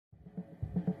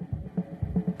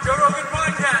Joe Rogan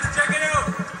Podcast. Check it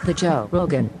out. The Joe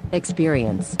Rogan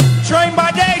Experience. Train by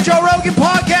day, Joe Rogan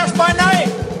Podcast by night,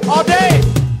 all day.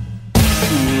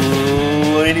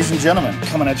 Ladies and gentlemen,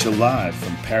 coming at you live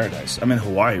from paradise. I'm in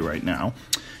Hawaii right now,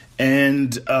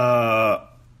 and I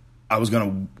was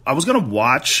gonna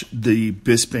watch the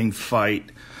Bisping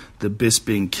fight, the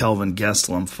Bisping Kelvin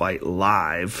Gastelum fight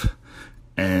live,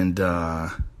 and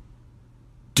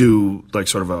do like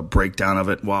sort of a breakdown of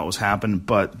it while it was happening.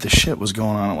 But the shit was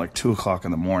going on at like 2 o'clock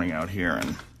in the morning out here,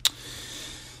 and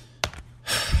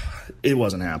it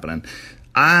wasn't happening.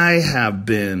 I have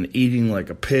been eating like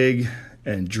a pig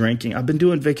and drinking. I've been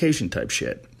doing vacation type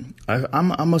shit.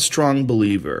 I'm a strong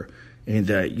believer in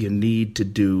that you need to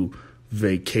do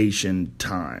vacation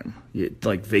time.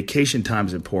 Like vacation time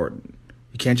is important.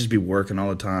 You can't just be working all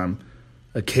the time.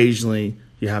 Occasionally,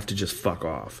 you have to just fuck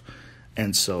off.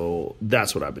 And so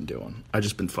that's what I've been doing. I've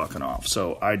just been fucking off.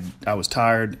 So I was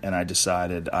tired, and I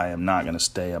decided I am not going to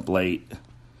stay up late.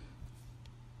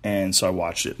 And so I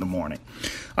watched it in the morning.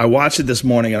 I watched it this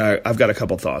morning, and I've got a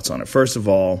couple thoughts on it. First of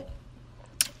all,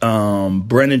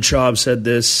 Brendan Schaub said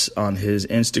this on his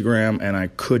Instagram, and I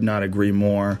could not agree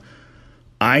more.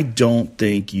 I don't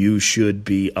think you should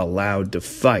be allowed to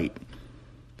fight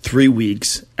 3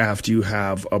 weeks after you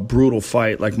have a brutal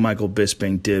fight like Michael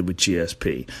Bisping did with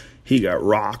GSP. He got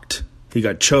rocked, he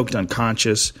got choked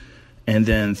unconscious, and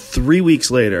then 3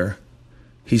 weeks later,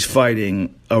 he's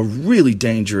fighting a really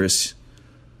dangerous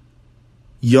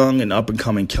young and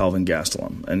up-and-coming Kelvin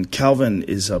Gastelum. And Kelvin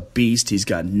is a beast. He's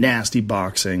got nasty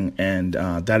boxing, and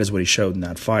that is what he showed in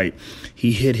that fight.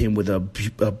 He hit him with a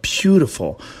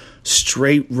beautiful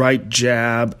straight right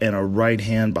jab and a right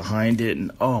hand behind it,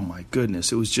 and oh my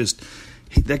goodness, it was just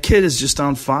that kid is just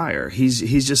on fire.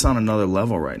 He's just on another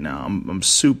level right now. I'm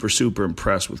super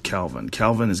impressed with Kelvin.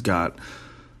 Kelvin has got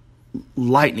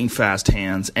lightning fast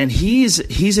hands, and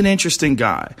he's an interesting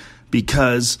guy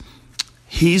because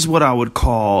he's what I would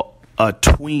call a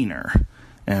tweener.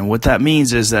 And what that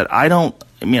means is that I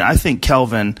think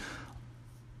Kelvin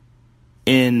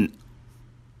in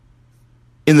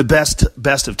the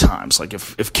best of times, like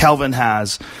if Kelvin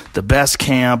has the best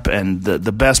camp and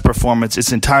the best performance,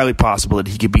 it's entirely possible that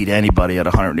he could beat anybody at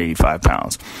 185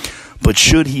 pounds. But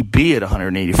should he be at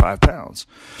 185 pounds?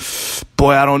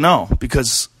 Boy, I don't know,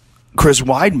 because Chris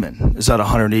Weidman is at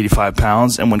 185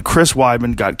 pounds, and when Chris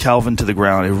Weidman got Kelvin to the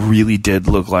ground, it really did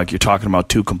look like you're talking about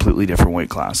two completely different weight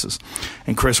classes.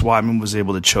 And Chris Weidman was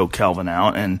able to choke Kelvin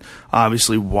out, and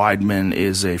obviously Weidman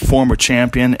is a former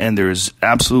champion, and there's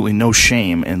absolutely no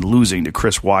shame in losing to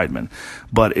Chris Weidman.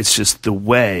 But it's just the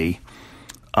way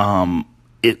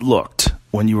it looked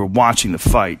when you were watching the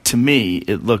fight. To me,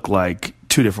 it looked like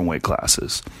two different weight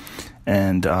classes.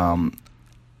 And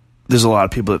there's a lot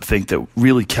of people that think that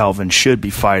really Kelvin should be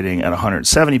fighting at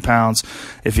 170 pounds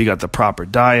if he got the proper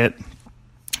diet.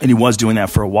 And he was doing that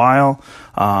for a while.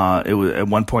 It was at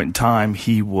one point in time,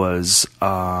 he was,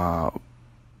 I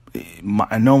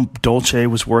know Dolce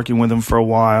was working with him for a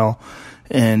while,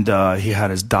 and he had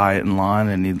his diet in line,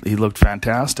 and he looked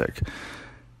fantastic.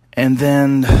 And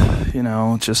then,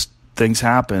 just things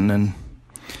happen, and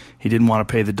he didn't want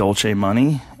to pay the Dolce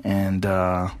money, and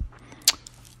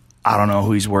I don't know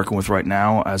who he's working with right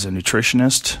now as a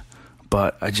nutritionist,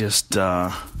 but I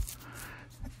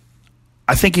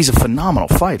think he's a phenomenal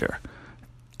fighter.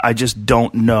 I just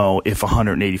don't know if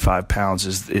 185 pounds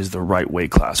is the right weight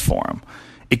class for him.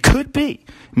 It could be.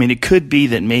 It could be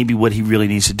that maybe what he really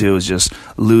needs to do is just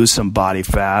lose some body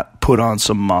fat, put on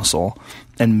some muscle,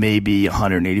 and maybe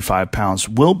 185 pounds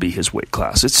will be his weight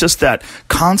class. It's just that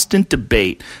constant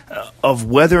debate of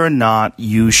whether or not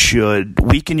you should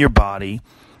weaken your body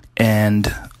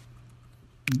and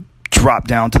drop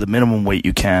down to the minimum weight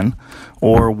you can,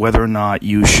 or whether or not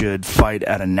you should fight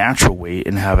at a natural weight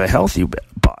and have a healthy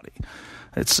body.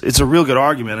 It's a real good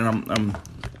argument, and I'm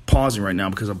pausing right now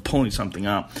because I'm pulling something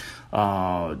up.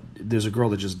 There's a girl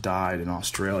that just died in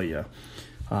Australia.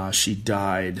 She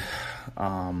died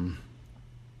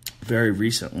very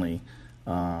recently.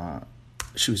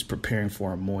 She was preparing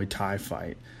for a Muay Thai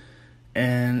fight,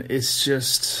 and it's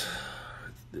just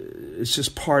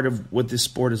part of what this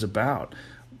sport is about.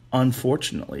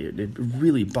 Unfortunately, it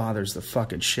really bothers the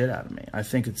fucking shit out of me. I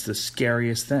think it's the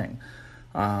scariest thing.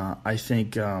 I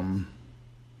think,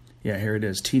 here it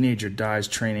is. Teenager dies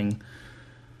training.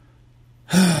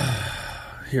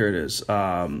 Here it is.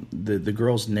 The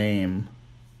girl's name,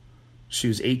 she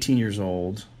was 18 years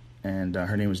old, and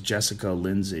her name was Jessica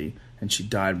Lindsay, and she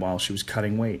died while she was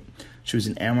cutting weight. She was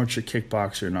an amateur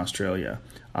kickboxer in Australia.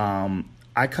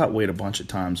 I cut weight a bunch of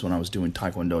times when I was doing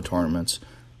Taekwondo tournaments,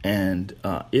 and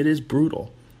it is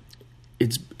brutal.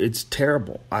 it's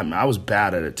terrible. I was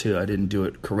bad at it too. I didn't do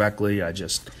it correctly. I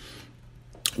just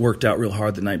worked out real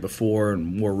hard the night before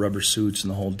and wore rubber suits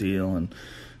and the whole deal and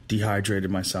dehydrated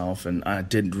myself, and I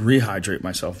didn't rehydrate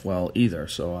myself well either.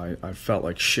 So I felt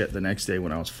like shit the next day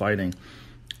when I was fighting.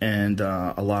 And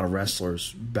a lot of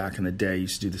wrestlers back in the day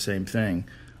used to do the same thing.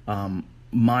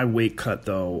 My weight cut,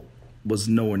 though, was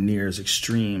nowhere near as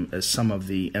extreme as some of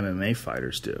the MMA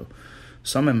fighters do.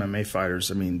 Some MMA fighters,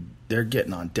 I mean, they're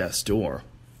getting on death's door.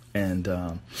 And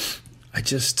I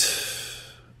just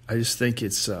think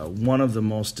it's one of the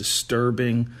most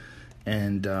disturbing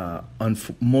and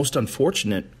most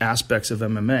unfortunate aspects of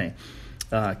MMA.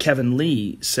 Kevin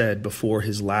Lee said before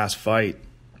his last fight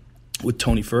with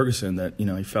Tony Ferguson that, you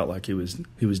know, he felt like he was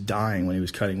dying when he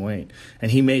was cutting weight,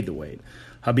 and he made the weight.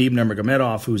 Habib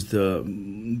Nurmagomedov, who's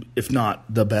the, if not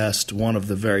the best, one of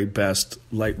the very best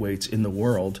lightweights in the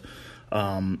world,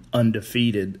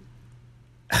 undefeated,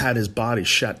 had his body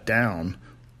shut down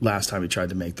last time he tried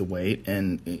to make the weight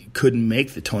and couldn't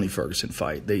make the Tony Ferguson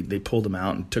fight. They pulled him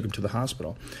out and took him to the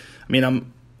hospital. I mean,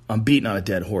 I'm beating on a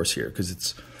dead horse here because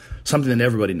it's something that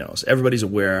everybody knows. Everybody's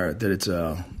aware that it's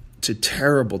a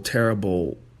terrible,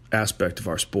 terrible aspect of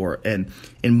our sport. And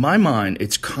in my mind,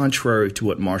 it's contrary to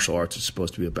what martial arts is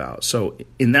supposed to be about. So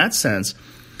in that sense,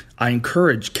 I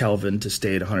encourage Kelvin to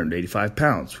stay at 185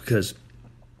 pounds because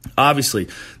obviously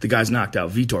the guy's knocked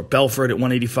out Vitor Belfort at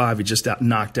 185. He just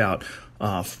knocked out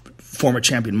former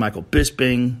champion Michael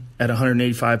Bisping at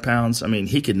 185 pounds. I mean,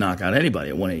 he could knock out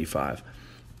anybody at 185.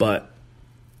 But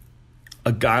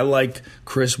a guy like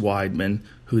Chris Weidman,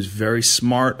 who's very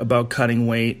smart about cutting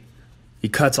weight, he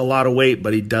cuts a lot of weight,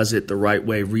 but he does it the right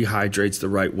way, rehydrates the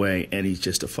right way, and he's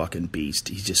just a fucking beast.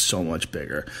 He's just so much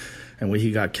bigger. And when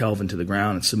he got Kelvin to the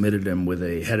ground and submitted him with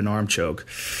a head and arm choke,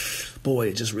 boy,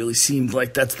 it just really seemed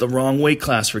like that's the wrong weight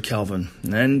class for Kelvin.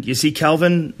 And then you see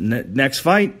Kelvin, next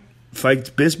fights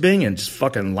Bisping and just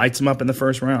fucking lights him up in the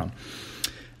first round.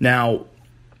 Now,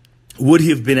 would he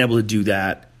have been able to do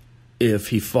that if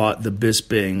he fought the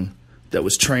Bisping that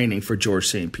was training for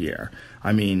Georges St. Pierre?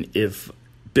 I mean, if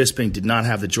Bisping did not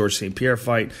have the Georges St. Pierre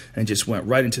fight and just went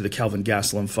right into the Kelvin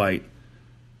Gastelum fight,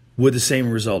 would the same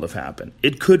result have happened?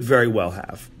 It could very well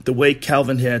have. The way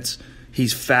Kelvin hits,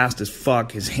 he's fast as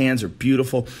fuck. His hands are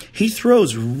beautiful. He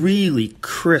throws really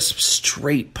crisp,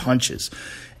 straight punches.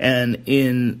 And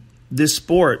in this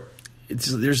sport,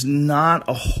 there's not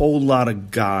a whole lot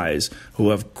of guys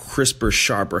who have crisper,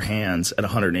 sharper hands at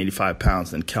 185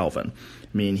 pounds than Kelvin.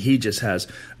 I mean, he just has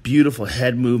beautiful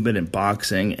head movement in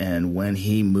boxing, and when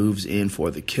he moves in for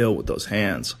the kill with those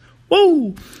hands,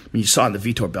 whoa! I mean, you saw in the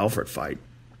Vitor Belfort fight.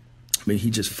 I mean, he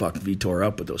just fucked Vitor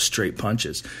up with those straight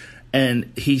punches.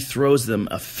 And he throws them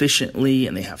efficiently,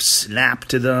 and they have snap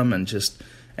to them,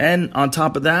 and on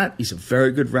top of that, he's a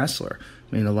very good wrestler.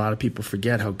 I mean, a lot of people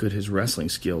forget how good his wrestling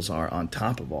skills are on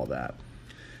top of all that.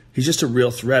 He's just a real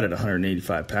threat at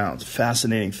 185 pounds.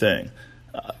 Fascinating thing.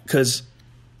 Because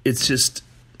it's just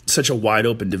such a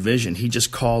wide-open division. He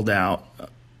just called out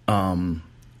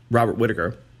Robert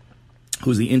Whittaker,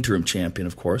 who's the interim champion,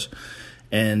 of course,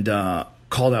 and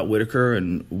called out Whittaker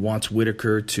and wants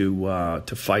Whittaker to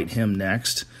fight him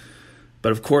next.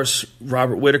 But, of course,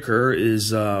 Robert Whittaker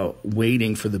is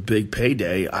waiting for the big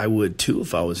payday. I would, too,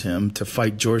 if I was him, to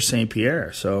fight Georges St.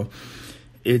 Pierre. So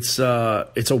it's a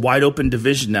wide-open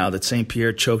division now that St.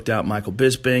 Pierre choked out Michael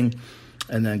Bisping,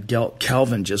 and then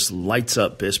Kelvin just lights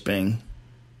up Bisping.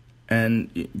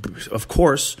 And, of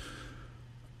course,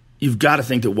 you've got to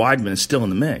think that Weidman is still in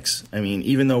the mix. I mean,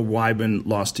 even though Weidman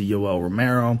lost to Yoel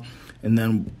Romero and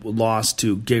then lost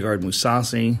to Gegard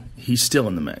Mousasi, he's still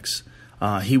in the mix.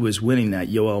 He was winning that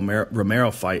Yoel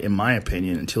Romero fight, in my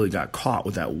opinion, until he got caught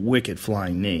with that wicked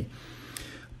flying knee.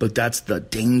 But that's the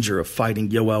danger of fighting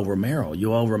Yoel Romero.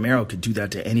 Yoel Romero could do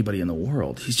that to anybody in the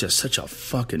world. He's just such a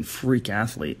fucking freak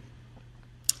athlete.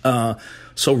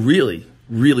 So really,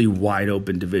 really wide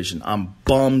open division. I'm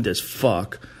bummed as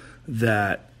fuck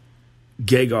that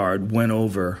Gegard went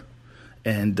over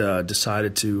and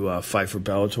decided to fight for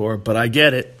Bellator. But I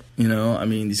get it. You know, I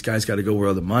mean, these guys got to go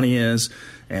where the money is.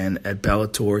 And at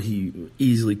Bellator, he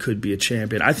easily could be a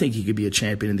champion. I think he could be a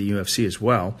champion in the UFC as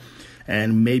well.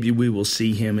 And maybe we will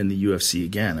see him in the UFC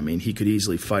again. I mean, he could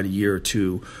easily fight a year or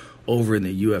two over in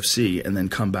the UFC and then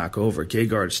come back over.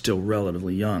 Gegard is still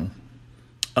relatively young.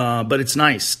 But it's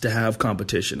nice to have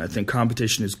competition. I think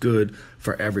competition is good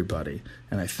for everybody.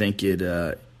 And I think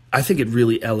it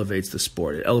really elevates the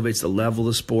sport. It elevates the level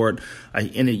of the sport.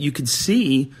 You can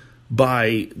see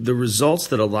by the results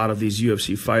that a lot of these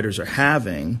UFC fighters are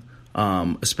having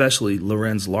especially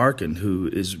Lorenz Larkin, who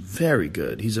is very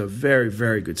good. He's a very,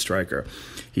 very good striker.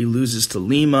 He loses to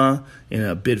Lima in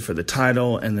a bid for the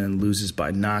title and then loses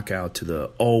by knockout to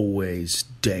the always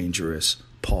dangerous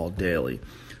Paul Daly.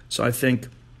 So I think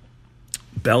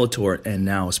Bellator, and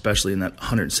now especially in that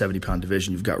 170-pound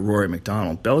division, you've got Rory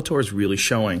McDonald. Bellator is really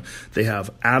showing they have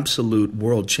absolute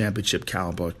world championship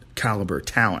caliber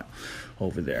talent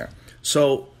over there.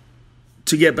 So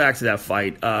to get back to that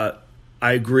fight, I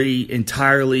agree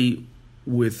entirely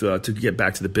with, to get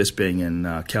back to the Bisping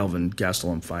and Kelvin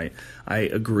Gastelum fight, I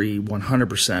agree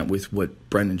 100% with what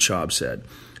Brendan Schaub said,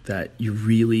 that you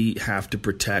really have to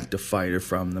protect a fighter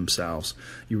from themselves.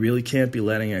 You really can't be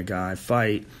letting a guy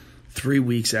fight 3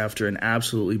 weeks after an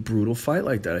absolutely brutal fight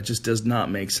like that. It just does not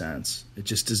make sense. It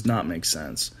just does not make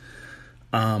sense.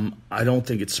 I don't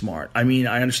think it's smart. I mean,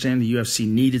 I understand the UFC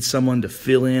needed someone to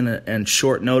fill in and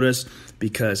short notice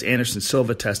because Anderson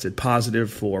Silva tested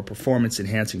positive for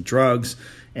performance-enhancing drugs,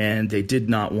 and they did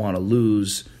not want to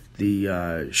lose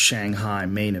the Shanghai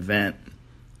main event.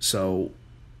 So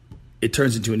it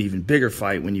turns into an even bigger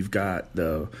fight when you've got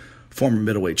the former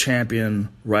middleweight champion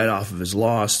right off of his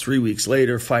loss 3 weeks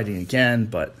later fighting again,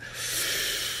 but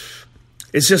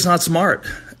it's just not smart.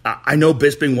 I know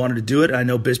Bisping wanted to do it. I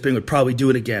know Bisping would probably do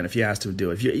it again if you asked him to do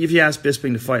it. If you asked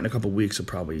Bisping to fight in a couple of weeks, he'll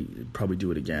probably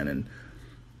do it again.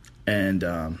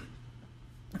 And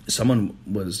someone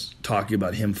was talking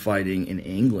about him fighting in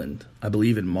England, I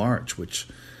believe in March, which,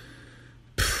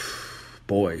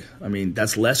 boy, I mean,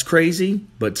 that's less crazy,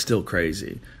 but still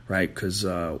crazy, right? Because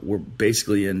we're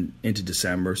basically into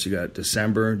December. So you got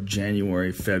December,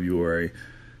 January, February,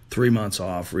 3 months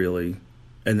off, really,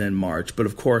 and then March. But,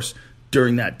 of course,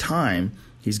 during that time,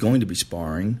 he's going to be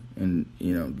sparring. And,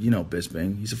 you know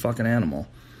Bisping, he's a fucking animal.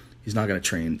 He's not going to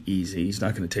train easy. He's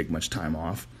not going to take much time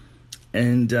off.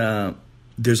 And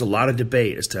there's a lot of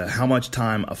debate as to how much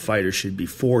time a fighter should be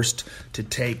forced to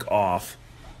take off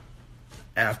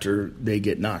after they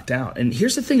get knocked out. And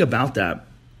here's the thing about that.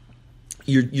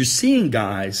 You're seeing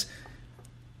guys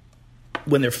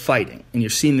when they're fighting, and you're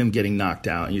seeing them getting knocked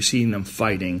out, and you're seeing them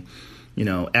fighting,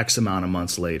 X amount of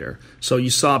months later. So you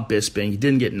saw Bisping. He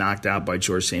didn't get knocked out by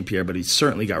Georges St. Pierre, but he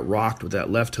certainly got rocked with that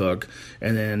left hook,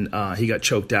 and then he got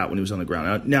choked out when he was on the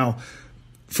ground. Now,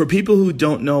 for people who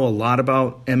don't know a lot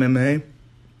about MMA,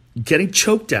 getting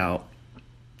choked out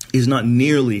is not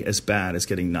nearly as bad as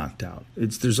getting knocked out.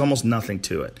 There's almost nothing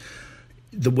to it.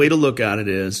 The way to look at it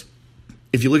is,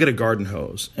 if you look at a garden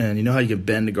hose, and you know how you can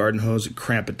bend a garden hose and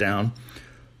cramp it down,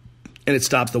 and it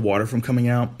stops the water from coming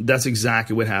out, that's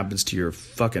exactly what happens to your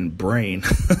fucking brain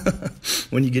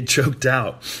when you get choked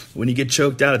out. When you get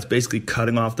choked out, it's basically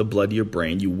cutting off the blood to your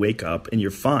brain. You wake up, and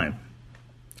you're fine.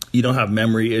 You don't have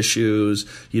memory issues.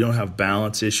 You don't have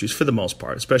balance issues for the most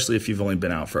part, especially if you've only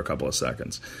been out for a couple of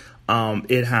seconds.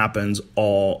 It happens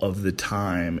all of the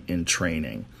time in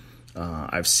training.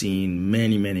 I've seen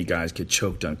many, many guys get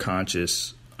choked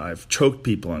unconscious. I've choked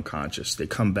people unconscious. They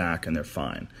come back and they're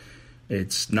fine.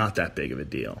 It's not that big of a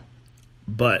deal.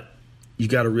 But you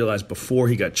got to realize before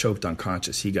he got choked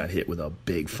unconscious, he got hit with a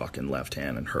big fucking left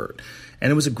hand and hurt.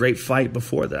 And it was a great fight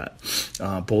before that.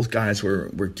 Both guys were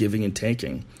giving and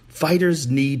taking. Fighters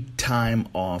need time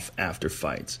off after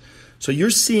fights. So you're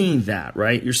seeing that,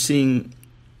 right? You're seeing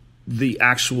the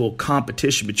actual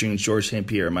competition between Georges St.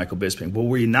 Pierre and Michael Bisping. But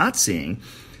what you're not seeing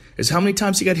is how many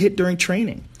times he got hit during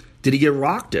training. Did he get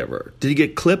rocked ever? Did he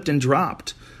get clipped and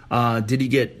dropped? Did he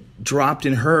get dropped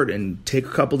and hurt and take a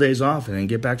couple days off and then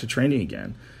get back to training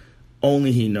again?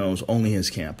 Only he knows, only his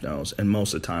camp knows, and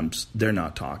most of the times they're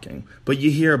not talking. But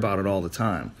you hear about it all the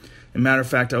time. As a matter of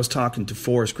fact, I was talking to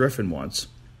Forrest Griffin once,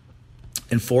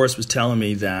 and Forrest was telling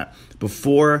me that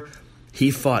before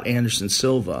he fought Anderson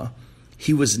Silva,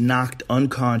 he was knocked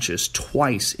unconscious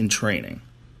twice in training.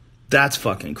 That's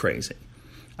fucking crazy.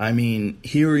 I mean,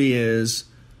 here he is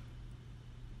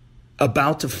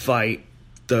about to fight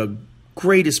the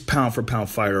greatest pound-for-pound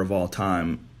fighter of all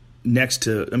time. Next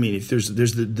to, I mean, if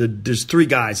there's three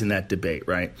guys in that debate,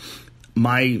 right?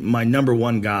 My number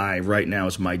one guy right now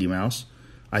is Mighty Mouse.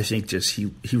 I think just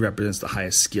he represents the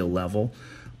highest skill level,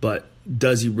 but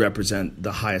does he represent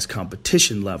the highest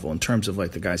competition level in terms of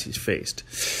like the guys he's faced?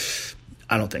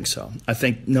 I don't think so. I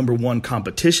think number one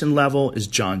competition level is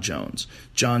John Jones.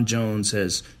 John Jones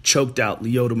has choked out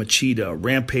Lyoto Machida,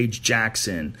 Rampage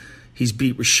Jackson. He's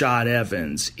beat Rashad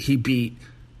Evans. He beat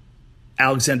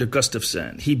Alexander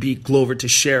Gustafsson. He beat Glover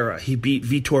Teixeira. He beat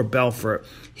Vitor Belfort.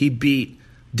 He beat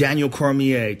Daniel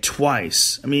Cormier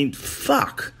twice. I mean,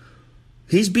 fuck.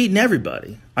 He's beaten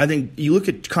everybody. I think you look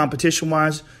at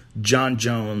competition-wise, John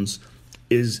Jones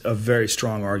is a very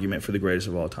strong argument for the greatest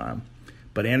of all time.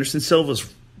 But Anderson Silva's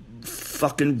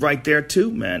fucking right there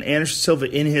too, man. Anderson Silva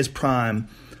in his prime,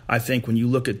 I think when you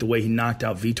look at the way he knocked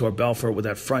out Vitor Belfort with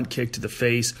that front kick to the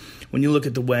face, when you look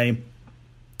at the way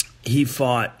he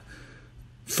fought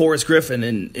Forrest Griffin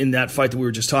in that fight that we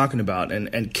were just talking about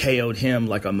and KO'd him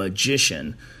like a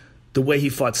magician, the way he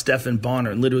fought Stephan Bonner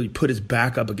and literally put his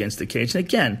back up against the cage. And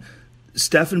again,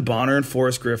 Stephan Bonner and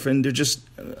Forrest Griffin, they're just,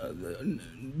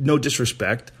 no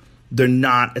disrespect, they're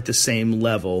not at the same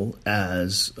level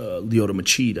as Lyoto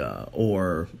Machida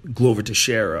or Glover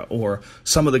Teixeira or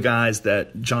some of the guys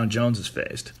that John Jones has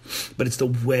faced. But it's the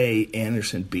way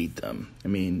Anderson beat them. I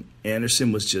mean,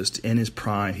 Anderson was just in his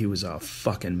prime. He was a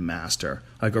fucking master,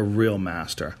 like a real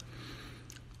master.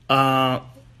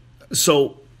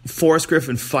 So Forrest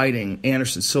Griffin fighting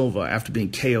Anderson Silva after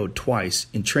being KO'd twice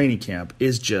in training camp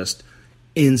is just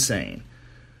insane.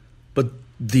 But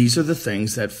these are the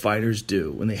things that fighters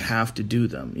do when they have to do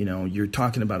them. You know, you're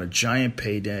talking about a giant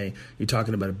payday. You're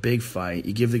talking about a big fight.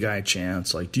 You give the guy a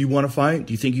chance. Like, do you want to fight?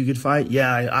 Do you think you could fight?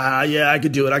 Yeah, I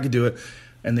could do it. I could do it.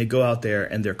 And they go out there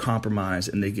and they're compromised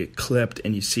and they get clipped,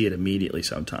 and you see it immediately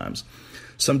sometimes.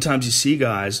 Sometimes you see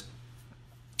guys,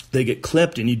 they get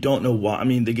clipped and you don't know why. I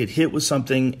mean, they get hit with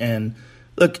something. And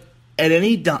look, at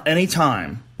any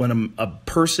time when a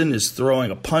person is throwing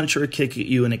a punch or a kick at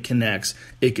you and it connects,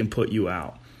 it can put you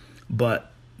out.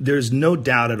 But there's no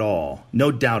doubt at all,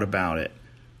 no doubt about it,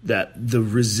 that the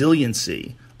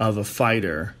resiliency of a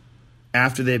fighter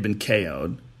after they've been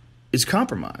KO'd is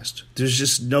compromised. There's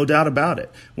just no doubt about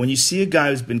it. When you see a guy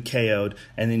who's been KO'd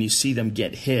and then you see them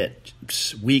get hit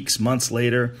weeks, months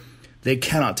later, they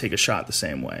cannot take a shot the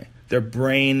same way. Their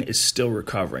brain is still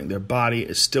recovering. Their body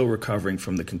is still recovering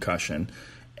from the concussion.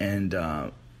 And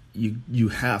you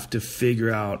have to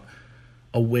figure out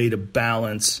a way to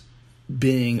balance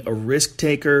being a risk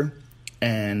taker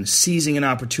and seizing an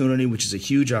opportunity, which is a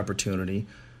huge opportunity,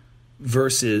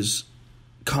 versus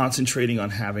concentrating on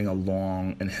having a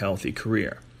long and healthy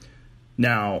career.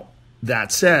 Now,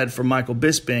 that said, for Michael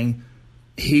Bisping,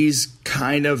 he's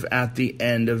kind of at the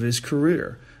end of his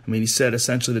career. I mean, he said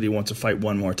essentially that he wants to fight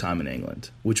one more time in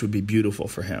England, which would be beautiful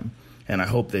for him. And I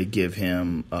hope they give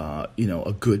him, a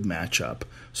good matchup.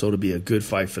 So it'll be a good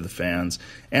fight for the fans.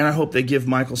 And I hope they give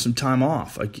Michael some time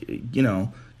off.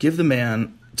 Give the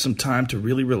man some time to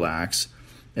really relax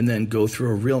and then go through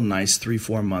a real nice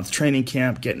 3-4 month training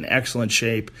camp, get in excellent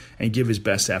shape, and give his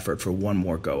best effort for one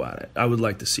more go at it. I would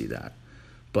like to see that.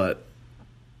 But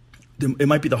it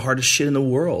might be the hardest shit in the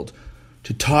world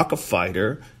to talk a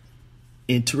fighter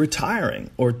into retiring,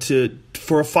 or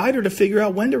for a fighter to figure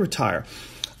out when to retire.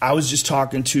 I was just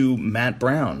talking to Matt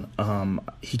Brown.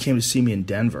 He came to see me in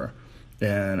Denver,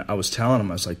 and I was telling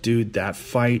him, I was like, dude, that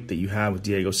fight that you had with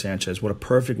Diego Sanchez, what a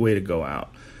perfect way to go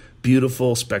out.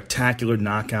 Beautiful, spectacular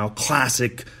knockout,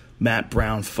 classic Matt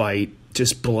Brown fight,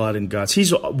 just blood and guts.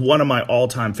 He's one of my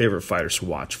all-time favorite fighters to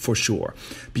watch, for sure,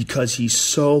 because he's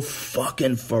so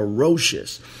fucking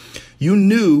ferocious. You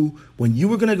knew when you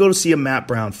were going to go to see a Matt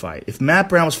Brown fight, if Matt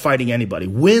Brown was fighting anybody,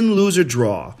 win, lose, or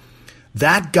draw,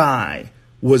 that guy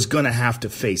was going to have to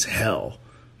face hell.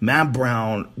 Matt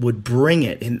Brown would bring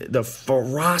it, in the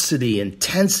ferocity,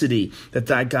 intensity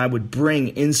that guy would bring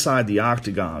inside the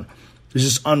octagon. It was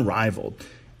just unrivaled.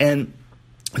 And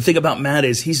the thing about Matt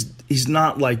is he's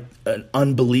not like an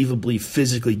unbelievably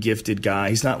physically gifted guy.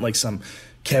 He's not like some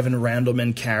Kevin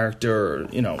Randleman character.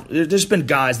 There's been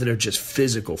guys that are just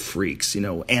physical freaks.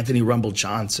 Anthony Rumble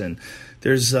Johnson.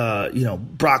 There's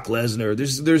Brock Lesnar.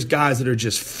 There's guys that are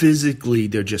just physically,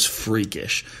 they're just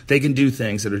freakish. They can do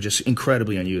things that are just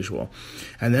incredibly unusual.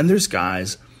 And then there's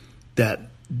guys that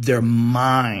their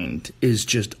mind is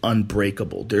just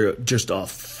unbreakable. They're just a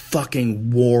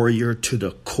fucking warrior to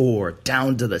the core,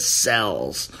 down to the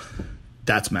cells.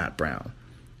 That's Matt Brown.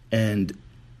 And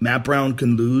Matt Brown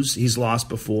can lose. He's lost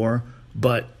before,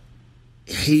 but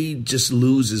he just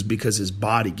loses because his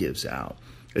body gives out.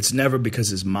 It's never because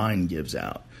his mind gives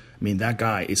out. I mean, that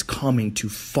guy is coming to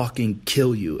fucking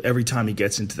kill you every time he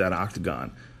gets into that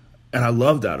octagon. And I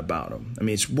love that about him. I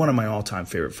mean, it's one of my all-time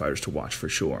favorite fighters to watch for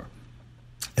sure.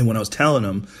 And when I was telling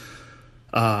him,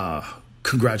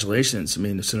 congratulations, I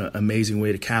mean, it's an amazing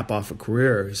way to cap off a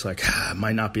career, he's like, it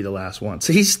might not be the last one.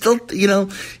 So he's still,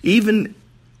 even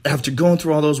after going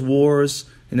through all those wars,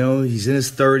 he's in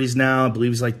his 30s now. I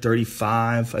believe he's like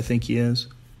 35, I think he is,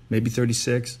 maybe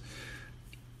 36.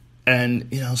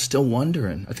 And, still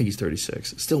wondering. I think he's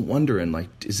 36. Still wondering, like,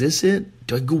 is this it?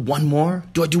 Do I go one more?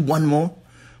 Do I do one more?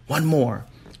 One more.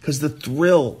 Because the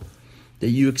thrill that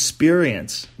you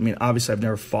experience, I mean, obviously I've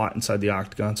never fought inside the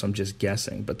octagon, so I'm just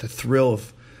guessing. But the thrill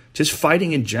of just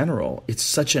fighting in general, it's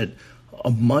such a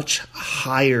much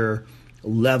higher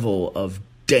level of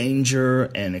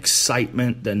danger and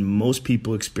excitement than most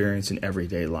people experience in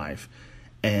everyday life.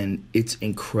 And it's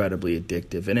incredibly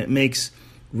addictive. And it makes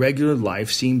regular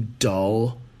life seem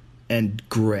dull and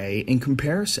gray in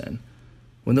comparison.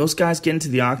 When those guys get into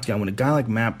the octagon, when a guy like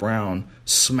Matt Brown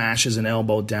smashes an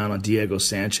elbow down on Diego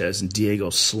Sanchez and Diego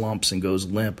slumps and goes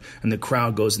limp and the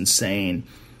crowd goes insane.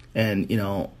 And, you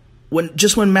know,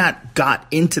 when Matt got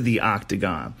into the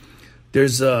octagon,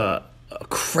 there's a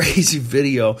crazy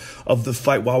video of the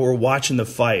fight. While we're watching the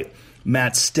fight,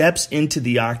 Matt steps into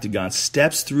the octagon,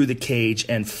 steps through the cage,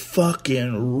 and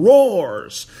fucking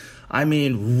roars. I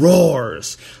mean,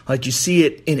 roars. Like, you see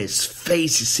it in his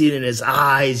face, you see it in his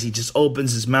eyes. He just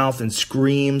opens his mouth and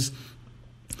screams.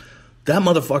 That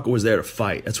motherfucker was there to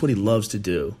fight. That's what he loves to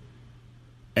do.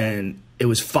 And it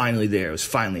was finally there. It was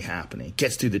finally happening.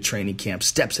 Gets through the training camp,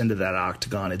 steps into that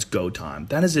octagon. It's go time.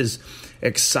 That is as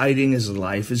exciting as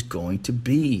life is going to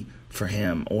be for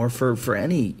him or for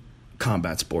any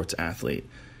combat sports athlete.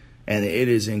 And it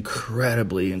is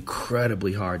incredibly,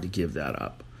 incredibly hard to give that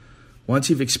up.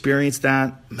 Once you've experienced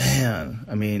that, man,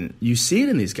 I mean, you see it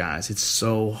in these guys. It's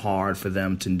so hard for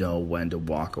them to know when to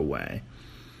walk away.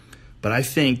 But I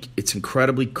think it's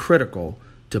incredibly critical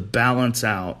to balance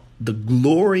out the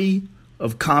glory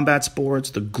of combat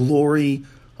sports, the glory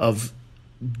of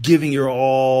giving your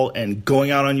all and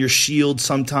going out on your shield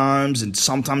sometimes and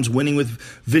sometimes winning with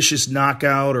vicious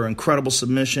knockout or incredible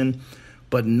submission,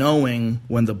 but knowing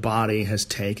when the body has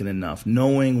taken enough,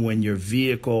 knowing when your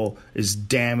vehicle is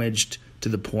damaged to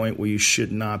the point where you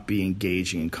should not be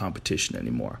engaging in competition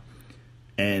anymore.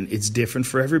 And it's different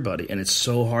for everybody, and it's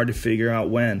so hard to figure out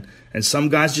when. And some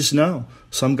guys just know.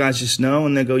 Some guys just know,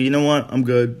 and they go, you know what, I'm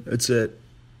good. That's it.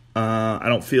 I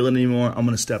don't feel it anymore. I'm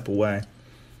going to step away.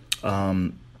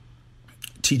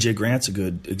 TJ Grant's a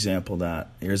good example of that.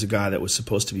 Here's a guy that was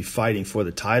supposed to be fighting for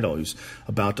the title. He was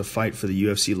about to fight for the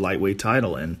UFC lightweight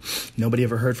title, and nobody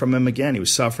ever heard from him again. He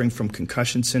was suffering from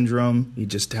concussion syndrome. He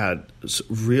just had a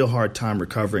real hard time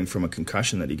recovering from a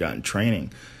concussion that he got in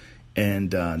training,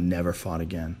 and never fought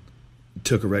again. He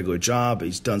took a regular job.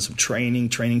 He's done some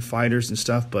training fighters and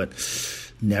stuff, but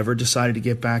never decided to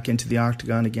get back into the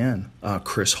octagon again.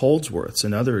 Chris Holdsworth's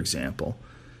another example.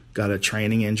 Got a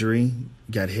training injury,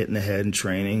 got hit in the head in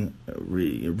training,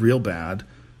 real bad,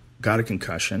 got a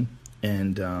concussion,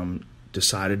 and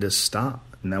decided to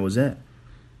stop, and that was it.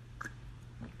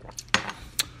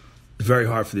 It's very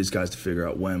hard for these guys to figure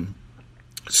out when.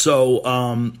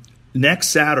 So next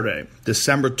Saturday,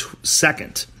 December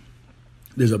 2nd,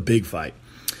 there's a big fight.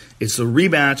 It's a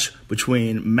rematch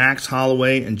between Max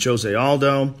Holloway and Jose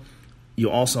Aldo. You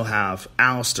also have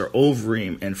Alistair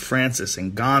Overeem and Francis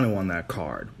Ngannou on that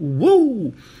card.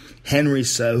 Woo! Henry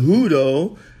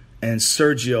Cejudo and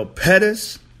Sergio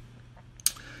Pettis.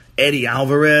 Eddie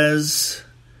Alvarez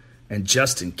and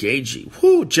Justin Gaethje.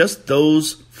 Woo! Just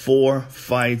those 4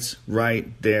 fights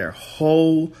right there.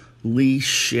 Holy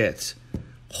shit.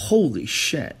 Holy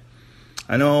shit.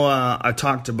 I know I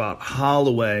talked about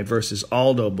Holloway versus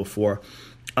Aldo before.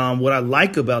 What I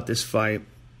like about this fight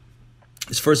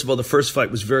is, first of all, the first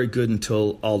fight was very good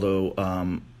until Aldo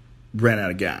ran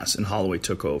out of gas and Holloway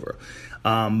took over.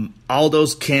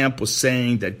 Aldo's camp was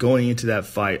saying that going into that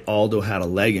fight, Aldo had a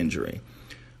leg injury,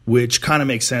 which kind of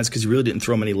makes sense because he really didn't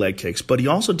throw many leg kicks. But he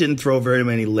also didn't throw very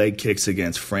many leg kicks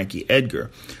against Frankie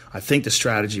Edgar. I think the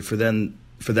strategy for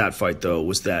that fight, though,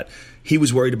 was that he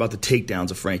was worried about the takedowns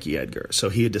of Frankie Edgar. So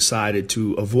he had decided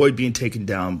to avoid being taken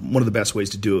down. One of the best ways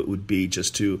to do it would be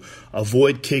just to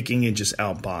avoid kicking and just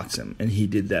outbox him. And he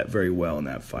did that very well in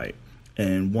that fight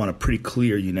and won a pretty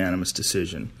clear unanimous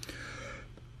decision.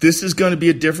 This is going to be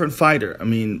a different fighter. I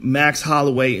mean, Max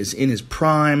Holloway is in his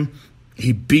prime.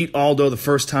 He beat Aldo the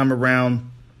first time around.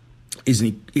 He's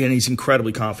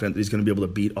incredibly confident that he's going to be able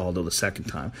to beat Aldo the second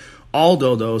time.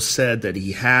 Aldo, though, said that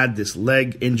he had this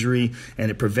leg injury and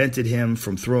it prevented him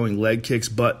from throwing leg kicks,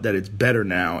 but that it's better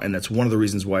now, and that's one of the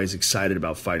reasons why he's excited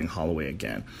about fighting Holloway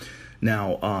again.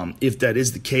 Now, if that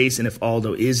is the case, and if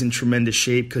Aldo is in tremendous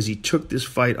shape, because he took this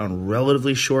fight on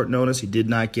relatively short notice, he did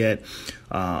not get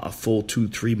a full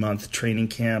 2-3 month training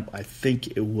camp. I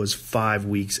think it was 5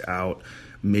 weeks out,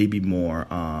 maybe more.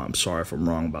 I'm sorry if I'm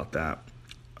wrong about that.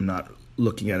 I'm not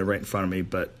looking at it right in front of me,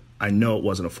 but I know it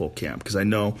wasn't a full camp because I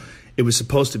know it was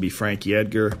supposed to be Frankie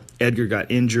Edgar. Edgar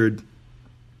got injured,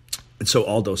 and so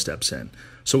Aldo steps in.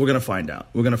 So we're going to find out.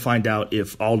 We're going to find out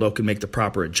if Aldo can make the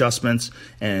proper adjustments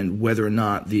and whether or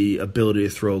not the ability to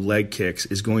throw leg kicks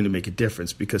is going to make a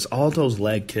difference, because Aldo's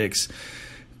leg kicks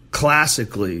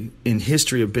classically in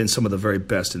history have been some of the very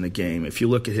best in the game. If you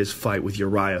look at his fight with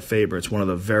Uriah Faber, it's one of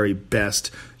the very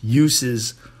best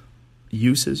uses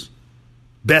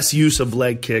best use of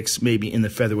leg kicks maybe in the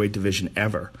featherweight division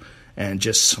ever, and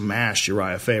just smashed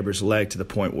Uriah Faber's leg to the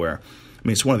point where, I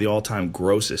mean, it's one of the all-time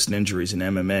grossest injuries in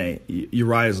MMA.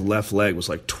 Uriah's left leg was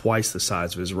like twice the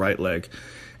size of his right leg,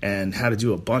 and had to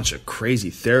do a bunch of crazy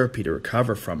therapy to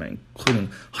recover from it, including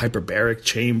hyperbaric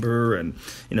chamber, and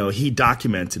he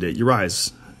documented it.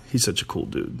 He's such a cool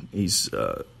dude.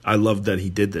 I love that he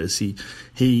did this.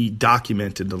 He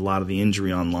documented a lot of the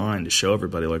injury online to show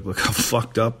everybody, like, look how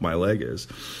fucked up my leg is.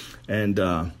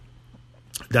 And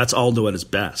that's Aldo at his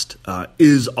best.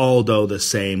 Is Aldo the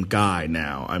same guy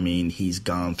now? I mean, he's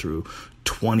gone through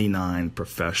 29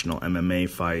 professional MMA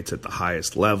fights at the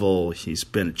highest level. He's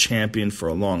been a champion for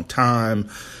a long time.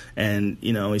 And,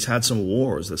 he's had some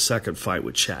wars. The second fight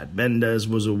with Chad Mendes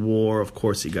was a war. Of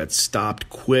course, he got stopped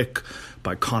quick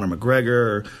by Conor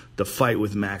McGregor. The fight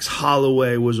with Max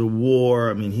Holloway was a war.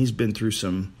 I mean, he's been through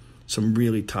some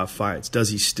really tough fights. Does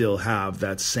he still have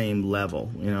that same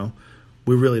level?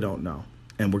 We really don't know.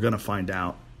 And we're going to find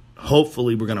out.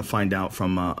 Hopefully, we're going to find out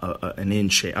from an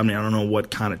in-shape. I mean, I don't know what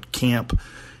kind of camp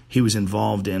he was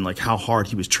involved in, like how hard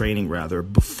he was training, rather,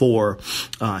 before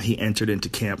he entered into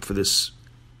camp for this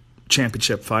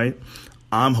championship fight.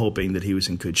 I'm hoping that he was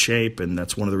in good shape, and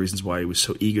that's one of the reasons why he was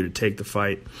so eager to take the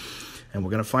fight. And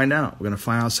we're going to find out. We're going to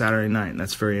find out Saturday night, and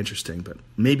that's very interesting. But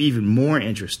maybe even more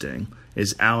interesting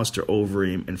is Alistair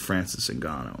Overeem and Francis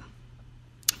Ngannou.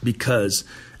 Because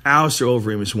Alistair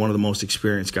Overeem is one of the most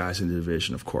experienced guys in the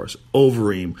division, of course.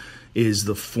 Overeem is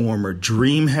the former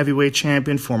Dream heavyweight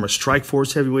champion, former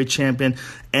Strikeforce heavyweight champion,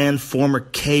 and former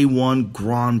K1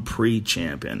 Grand Prix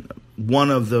champion.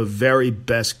 One of the very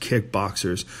best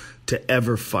kickboxers to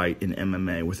ever fight in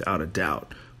MMA, without a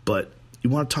doubt. But you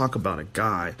want to talk about a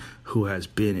guy who has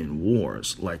been in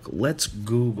wars. Like, let's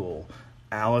Google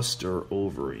Alistair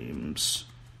Overeem's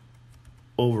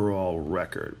overall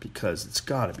record, because it's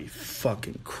got to be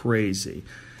fucking crazy.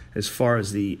 As far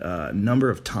as the number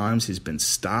of times he's been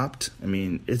stopped, I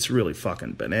mean, it's really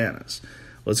fucking bananas.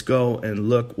 Let's go and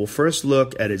look. We'll first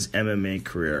look at his MMA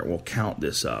career. We'll count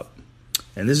this up.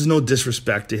 And this is no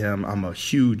disrespect to him. I'm a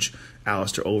huge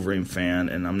Alistair Overeem fan,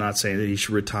 and I'm not saying that he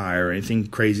should retire or anything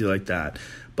crazy like that.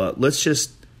 But let's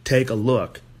just take a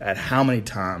look at how many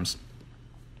times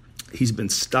he's been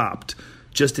stopped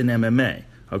just in MMA.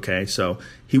 Okay, so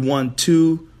he won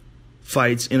 2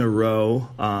 fights in a row.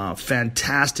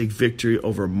 Fantastic victory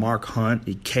over Mark Hunt.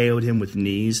 He KO'd him with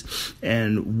knees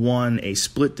and won a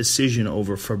split decision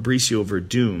over Fabricio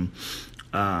Verdum.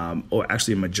 Or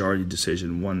actually a majority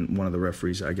decision. One of the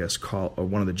referees, I guess,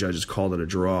 one of the judges called it a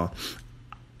draw.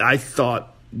 I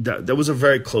thought that was a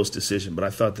very close decision, but I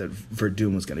thought that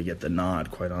Verdum was going to get the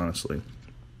nod, quite honestly.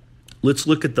 Let's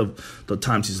look at the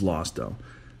times he's lost, though.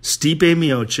 Stipe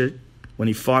Miocic, when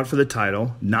he fought for the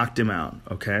title, knocked him out,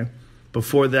 okay?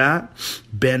 Before that,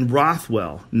 Ben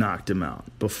Rothwell knocked him out.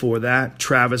 Before that,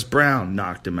 Travis Brown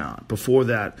knocked him out. Before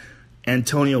that,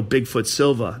 Antonio Bigfoot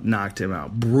Silva knocked him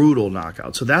out. Brutal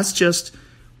knockout. So that's just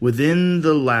within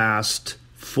the last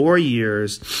 4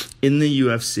 years in the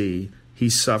UFC, he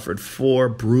suffered 4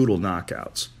 brutal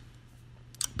knockouts.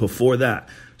 Before that,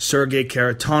 Sergey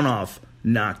Karatanov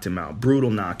knocked him out.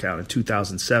 Brutal knockout in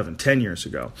 2007, 10 years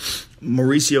ago.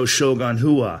 Mauricio Shogun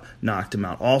Rua knocked him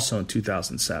out also in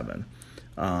 2007.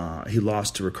 He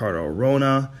lost to Ricardo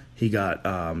Arona. He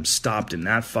got stopped in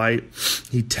that fight.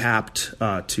 He tapped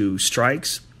 2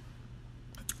 strikes.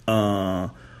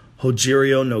 Rogerio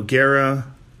Nogueira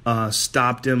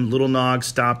stopped him. Little Nog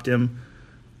stopped him.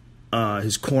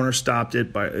 His corner stopped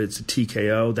it. It's a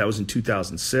TKO. That was in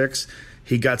 2006.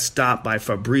 He got stopped by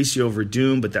Fabricio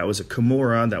Verdum, but that was a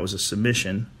Kimura. That was a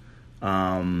submission.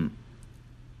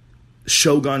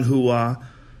 Shogun Rua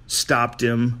stopped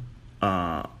him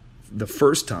the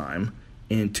first time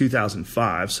in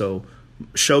 2005. So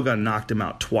Shogun knocked him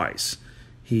out twice.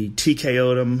 He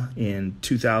TKO'd him in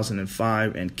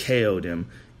 2005 and KO'd him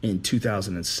in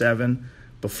 2007.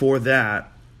 Before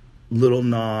that, Little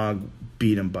Nog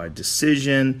beat him by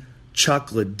decision.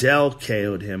 Chuck Liddell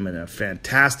KO'd him in a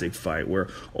fantastic fight where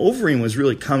Overeem was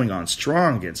really coming on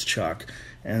strong against Chuck.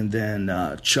 And then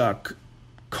Chuck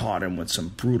caught him with some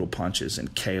brutal punches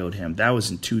and KO'd him. That was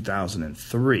in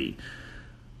 2003.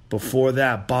 Before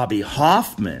that, Bobby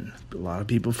Hoffman. A lot of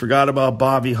people forgot about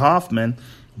Bobby Hoffman.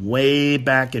 Way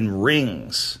back in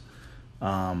rings.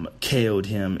 KO'd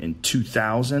him in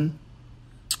 2000.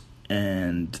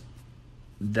 And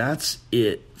that's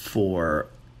it for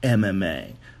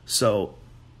MMA. So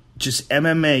just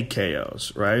MMA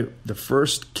KOs, right? The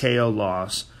first KO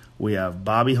loss, we have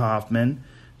Bobby Hoffman.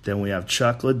 Then we have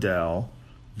Chuck Liddell.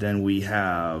 Then we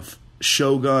have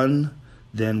Shogun.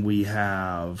 Then we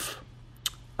have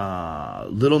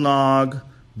Little Nog.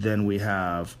 Then we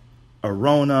have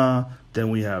Arona. Then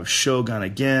we have Shogun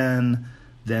again.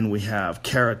 Then we have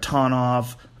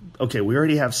Karatanov. Okay, we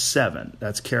already have 7.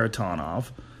 That's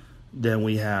Karatanov. Then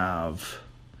we have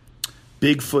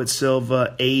Bigfoot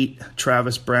Silva, 8.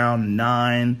 Travis Brown,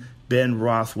 9. Ben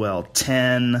Rothwell,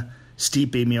 10.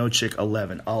 Stipe Miocic,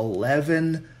 11.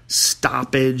 11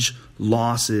 stoppage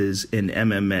losses in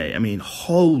MMA. I mean,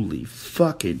 holy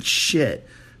fucking shit.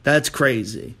 That's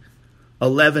crazy.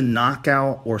 11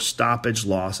 knockout or stoppage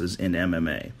losses in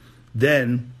MMA.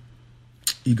 Then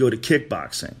you go to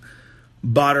kickboxing.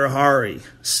 Badr Hari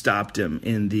stopped him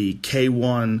in the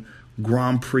K1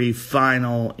 Grand Prix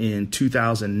final in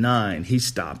 2009. He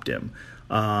stopped him.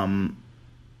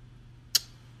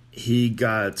 He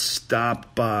got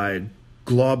stopped by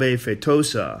Globe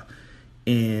Feitosa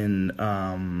in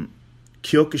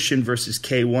Kyokushin versus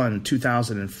K1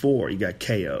 2004. He got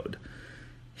KO'd.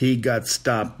 He got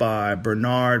stopped by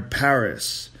Bernard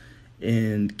Paris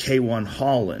in K1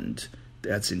 Holland.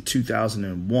 That's in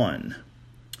 2001.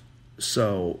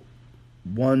 So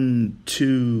 1,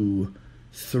 2,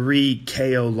 3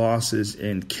 KO losses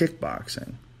in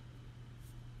kickboxing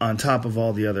on top of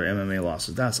all the other MMA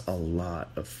losses. That's a lot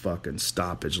of fucking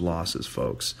stoppage losses,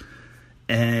 folks.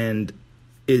 And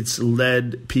it's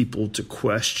led people to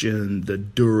question the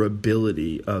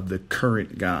durability of the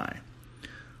current guy.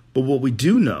 But what we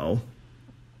do know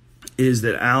is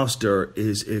that Alistair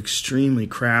is extremely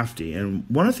crafty. And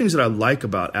one of the things that I like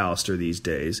about Alistair these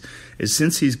days is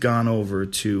since he's gone over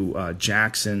to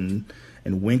Jackson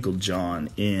and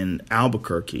Winklejohn in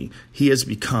Albuquerque, he has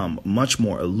become much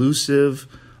more elusive,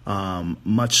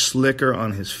 much slicker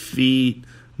on his feet,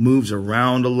 moves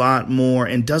around a lot more,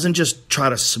 and doesn't just try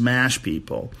to smash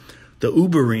people. The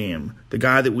Uberim, the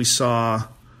guy that we saw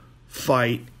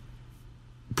fight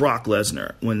Brock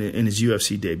Lesnar when in his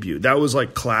UFC debut, that was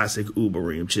like classic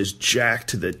Uberim, just jacked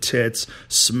to the tits,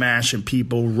 smashing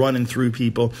people, running through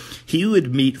people. He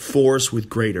would meet force with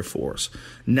greater force.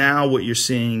 Now what you're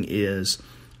seeing is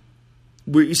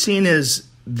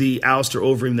the Alistair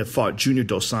Overeem that fought Junior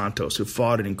Dos Santos, who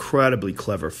fought an incredibly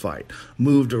clever fight,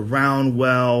 moved around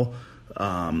well.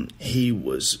 He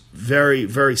was very,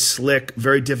 very slick,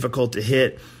 very difficult to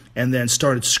hit, and then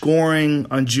started scoring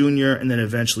on Junior, and then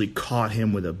eventually caught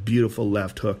him with a beautiful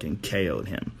left hook and KO'd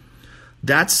him.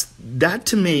 That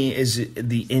to me is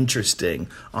the interesting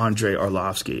Andrei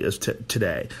Arlovsky is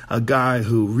today. A guy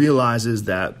who realizes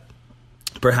that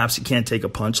perhaps he can't take a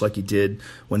punch like he did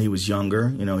when he was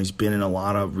younger. You know, he's been in a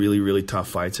lot of really, really tough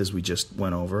fights, as we just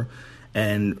went over,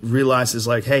 and realizes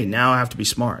like, hey, now I have to be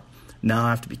smart. Now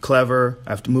I have to be clever. I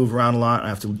have to move around a lot. I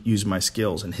have to use my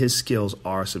skills, and his skills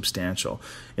are substantial.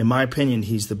 In my opinion,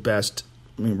 he's the best.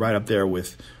 I mean, right up there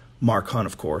with Mark Hunt,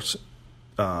 of course,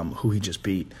 who he just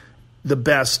beat. The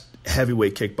best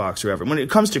heavyweight kickboxer ever. When it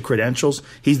comes to credentials,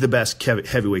 he's the best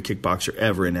heavyweight kickboxer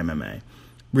ever in MMA.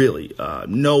 Really,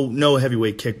 no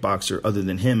heavyweight kickboxer other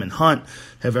than him and Hunt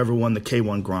have ever won the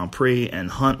K1 Grand Prix,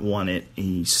 and Hunt won it.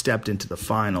 He stepped into the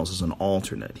finals as an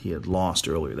alternate. He had lost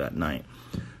earlier that night.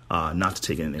 Not to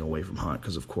take anything away from Hunt,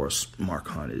 because, of course, Mark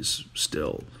Hunt is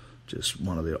still just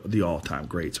one of the all-time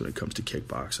greats when it comes to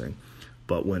kickboxing.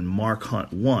 But when Mark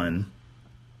Hunt won,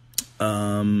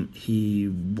 he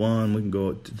won. We can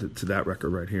go to that record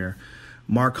right here.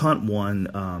 Mark Hunt won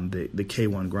the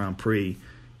K1 Grand Prix.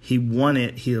 He won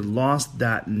it. He had lost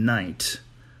that night.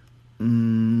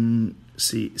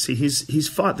 See, he's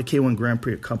fought the K1 Grand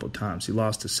Prix a couple of times. He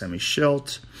lost to Semi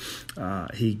Schilt.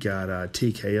 He got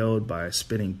TKO'd by a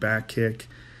spinning back kick,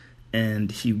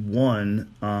 and he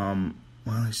won.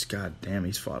 Well, he's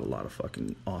fought a lot of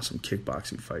fucking awesome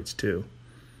kickboxing fights too.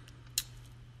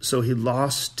 So he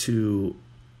lost to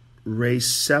Ray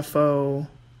Sefo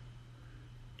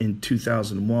in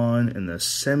 2001 in the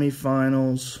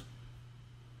semifinals.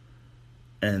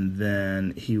 And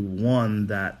then he won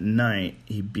that night.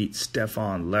 He beat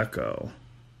Stefan Leko.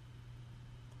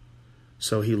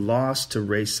 So he lost to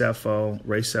Ray Sefo.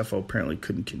 Ray Sefo apparently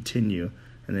couldn't continue,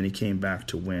 and then he came back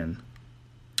to win.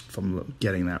 If I'm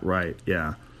getting that right,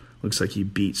 yeah. Looks like he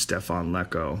beat Stefan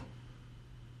Leko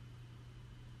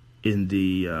in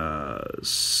the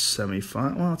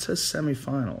semifinal. Well, it says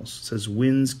semifinals. It says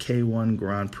wins K1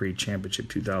 Grand Prix Championship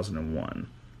 2001.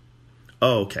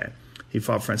 Oh, okay. He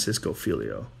fought Francisco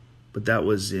Filio, but that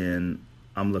was in,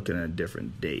 I'm looking at a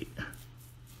different date.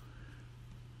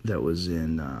 That was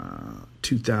in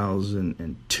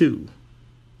 2002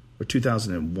 or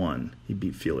 2001. He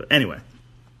beat Filio. Anyway,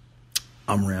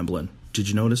 I'm rambling. Did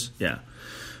you notice? Yeah,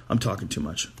 I'm talking too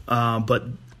much. But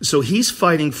so he's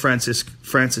fighting Francis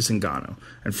Ngannou.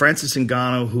 And Francis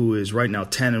Ngannou, who is right now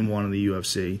 10-1 in the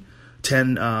UFC,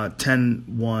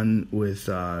 10-1 with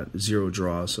 0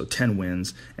 draws, so 10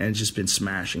 wins, and just been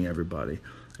smashing everybody.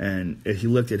 And if you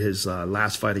looked at his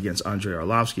last fight against Andrei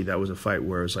Arlovsky, that was a fight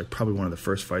where it was like probably one of the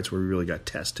first fights where we really got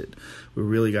tested. We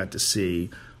really got to see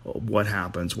what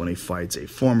happens when he fights a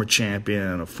former champion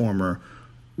and a former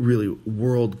really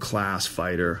world-class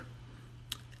fighter.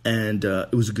 And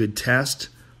it was a good test,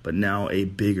 but now a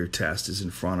bigger test is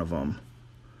in front of him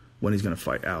when he's going to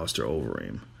fight Alistair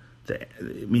Overeem. I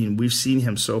mean, we've seen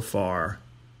him so far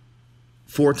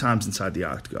 4 times inside the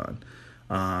octagon.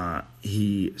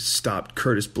 He stopped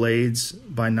Curtis Blades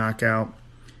by knockout.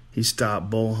 He stopped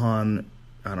Bohan,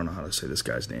 I don't know how to say this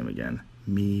guy's name again,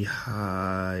 Mihajlovic.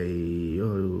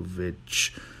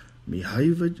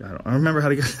 I don't remember how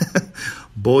to get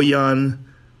Bojan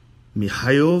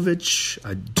Mihajlovic.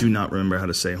 I do not remember how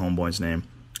to say homeboy's name.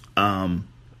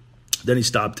 Then he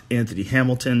stopped Anthony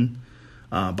Hamilton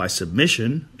by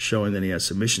submission, showing that he has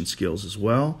submission skills as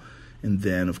well. And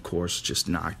then, of course, just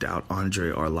knocked out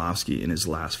Andrei Arlovsky in his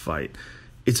last fight.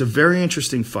 It's a very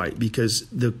interesting fight because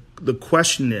the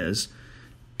question is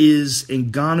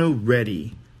Ngannou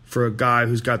ready for a guy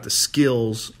who's got the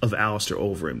skills of Alistair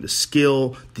Overeem? The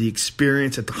skill, the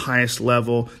experience at the highest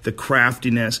level, the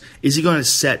craftiness. Is he going to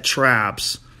set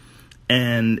traps?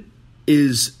 And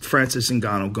is Francis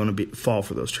Ngannou going to fall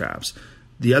for those traps?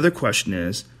 The other question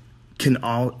is, can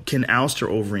Alistair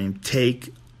Overeem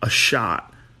take a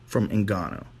shot from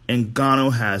Ngannou?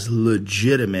 Ngannou has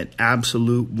legitimate,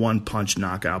 absolute one-punch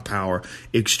knockout power,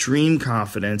 extreme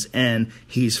confidence, and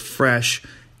he's fresh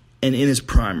and in his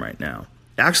prime right now.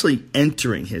 Actually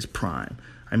entering his prime.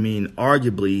 I mean,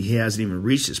 arguably, he hasn't even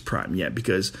reached his prime yet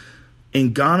because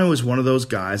Ngannou is one of those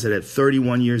guys that at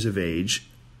 31 years of age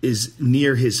is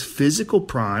near his physical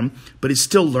prime, but he's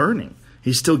still learning.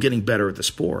 He's still getting better at the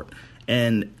sport.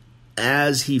 And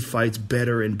as he fights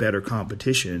better and better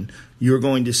competition, you're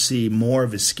going to see more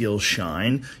of his skills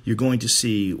shine. You're going to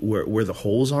see where the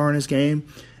holes are in his game,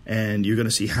 and you're going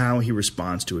to see how he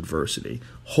responds to adversity.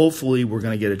 Hopefully, we're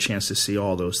going to get a chance to see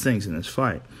all those things in this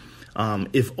fight.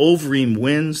 If Overeem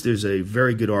wins, there's a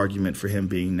very good argument for him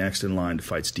being next in line to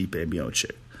fight Stipe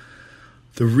Miocic.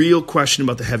 The real question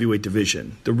about the heavyweight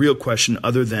division, the real question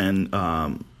other than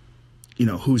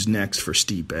who's next for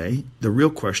Stipe, the real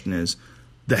question is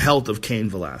the health of Cain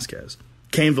Velasquez.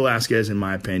 Cain Velasquez, in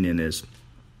my opinion, is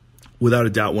without a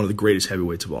doubt one of the greatest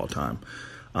heavyweights of all time.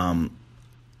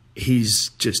 He's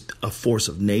just a force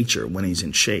of nature when he's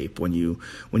in shape. When you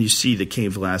see the Cain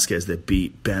Velasquez that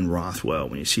beat Ben Rothwell,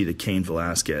 when you see the Cain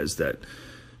Velasquez that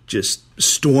just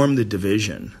stormed the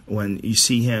division, when you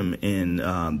see him in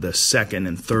the second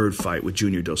and third fight with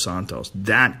Junior Dos Santos,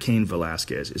 that Cain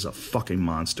Velasquez is a fucking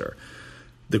monster.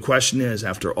 The question is,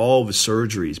 after all of his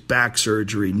surgeries, back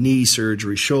surgery, knee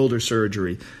surgery, shoulder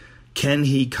surgery, can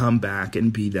he come back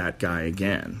and be that guy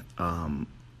again?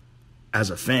 As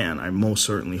a fan, I most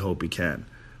certainly hope he can,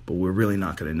 but we're really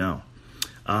not going to know.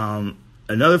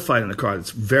 Another fight on the card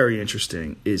that's very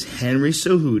interesting is Henry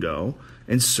Cejudo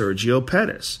and Sergio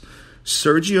Pettis.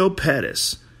 Sergio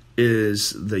Pettis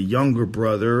is the younger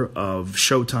brother of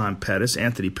Showtime Pettis,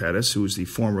 Anthony Pettis, who is the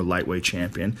former lightweight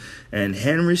champion. And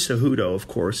Henry Cejudo, of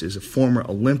course, is a former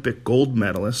Olympic gold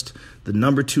medalist, the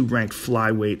number 2 ranked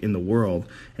flyweight in the world.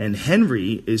 And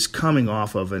Henry is coming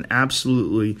off of an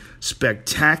absolutely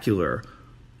spectacular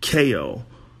KO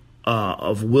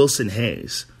of Wilson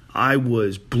Hayes. I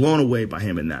was blown away by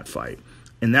him in that fight.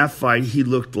 In that fight, he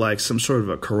looked like some sort of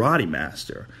a karate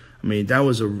master. I mean, it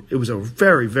was a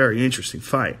very, very interesting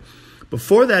fight.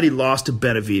 Before that, he lost to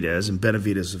Benavidez, and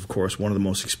Benavidez, of course, one of the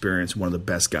most experienced, one of the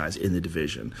best guys in the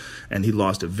division. And he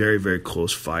lost a very, very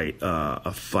close fight,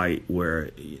 a fight where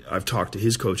I've talked to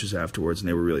his coaches afterwards, and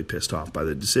they were really pissed off by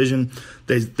the decision.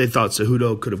 They thought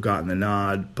Cejudo could have gotten the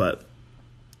nod, but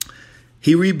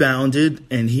he rebounded,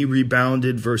 and he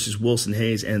rebounded versus Wilson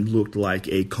Hayes and looked like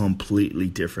a completely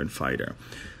different fighter.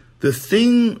 The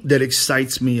thing that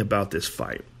excites me about this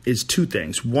fight is 2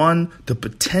 things. One, the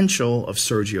potential of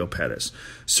Sergio Pettis.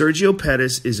 Sergio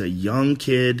Pettis is a young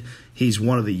kid. He's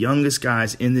one of the youngest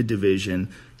guys in the division.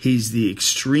 He's the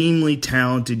extremely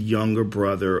talented younger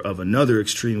brother of another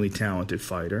extremely talented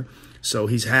fighter. So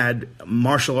he's had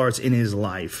martial arts in his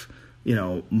life,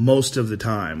 most of the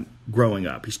time growing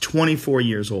up. He's 24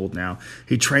 years old now.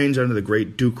 He trains under the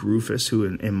great Duke Roufus, who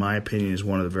in my opinion is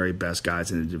one of the very best guys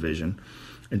in the division.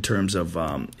 In terms of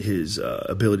his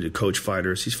ability to coach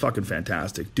fighters, he's fucking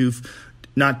fantastic.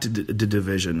 Not the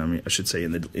division. I mean, I should say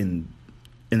in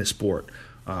the sport.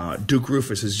 Duke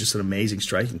Roufus is just an amazing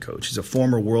striking coach. He's a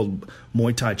former world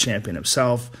Muay Thai champion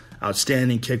himself,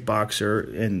 outstanding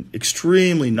kickboxer, and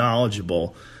extremely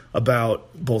knowledgeable about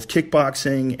both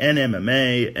kickboxing and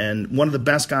MMA, and one of the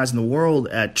best guys in the world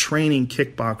at training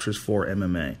kickboxers for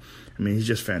MMA. I mean, he's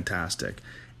just fantastic.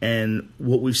 And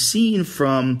what we've seen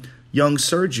from young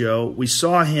Sergio, we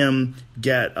saw him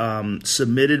get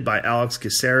submitted by Alex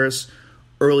Caceres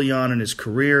early on in his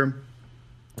career.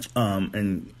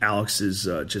 And Alex is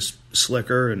just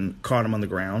slicker and caught him on the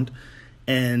ground.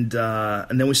 And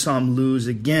then we saw him lose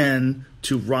again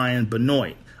to Ryan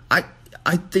Benoit.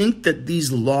 I think that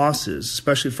these losses,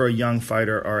 especially for a young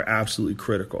fighter, are absolutely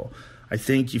critical. I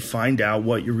think you find out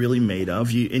what you're really made of,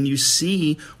 and you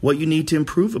see what you need to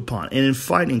improve upon. And in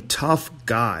fighting tough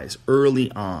guys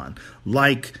early on,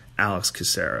 like Alex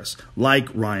Caceres, like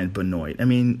Ryan Benoit, I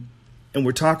mean, and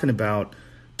we're talking about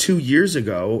 2 years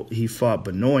ago, he fought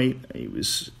Benoit. He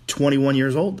was 21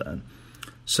 years old then,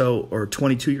 or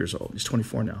 22 years old. He's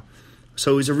 24 now.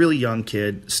 So he's a really young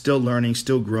kid, still learning,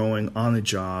 still growing on the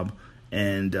job,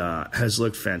 and has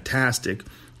looked fantastic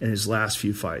in his last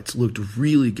few fights. Looked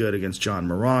really good against John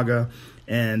Moraga,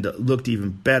 and looked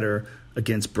even better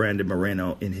against Brandon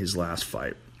Moreno in his last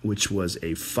fight, which was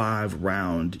a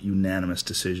 5-round unanimous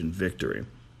decision victory.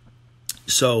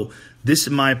 So this,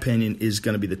 in my opinion, is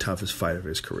going to be the toughest fight of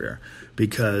his career,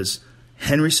 because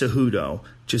Henry Cejudo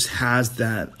just has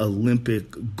that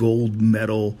Olympic gold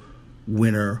medal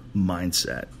winner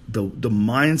mindset. The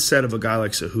mindset of a guy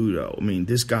like Cejudo, I mean,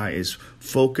 this guy is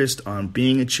focused on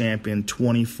being a champion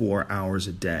 24 hours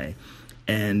a day.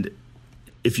 And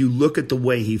if you look at the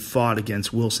way he fought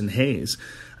against Wilson Hayes,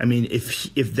 I mean,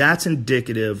 if that's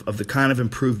indicative of the kind of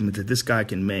improvement that this guy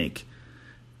can make.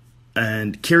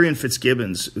 And Kieran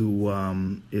Fitzgibbons, who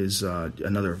is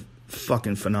another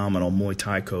fucking phenomenal Muay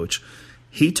Thai coach,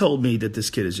 he told me that this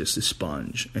kid is just a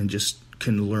sponge and just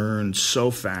can learn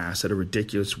so fast at a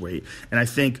ridiculous rate. And I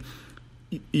think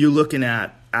you're looking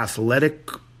at athletic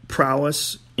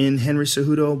prowess in Henry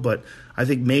Cejudo, but I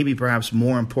think maybe perhaps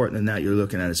more important than that, you're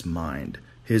looking at his mind.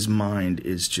 His mind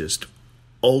is just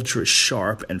ultra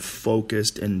sharp and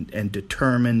focused and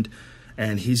determined,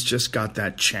 and he's just got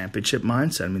that championship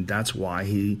mindset. I mean, that's why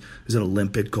he is an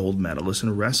Olympic gold medalist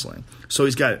in wrestling. So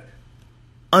he's got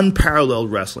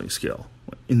unparalleled wrestling skill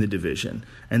in the division.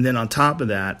 And then on top of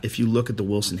that, if you look at the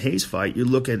Wilson Hayes fight, you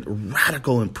look at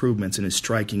radical improvements in his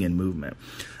striking and movement.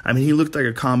 I mean, he looked like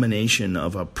a combination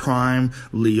of a prime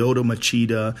Lyoto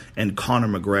Machida and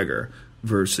Conor McGregor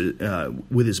versus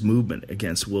with his movement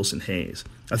against Wilson Hayes.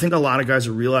 I think a lot of guys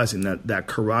are realizing that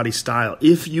karate style,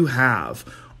 if you have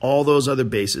all those other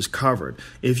bases covered,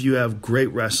 if you have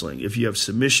great wrestling, if you have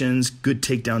submissions, good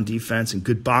takedown defense, and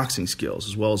good boxing skills,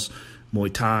 as well as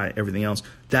Muay Thai, everything else,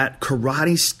 that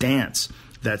karate stance,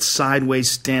 that sideways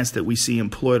stance that we see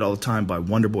employed all the time by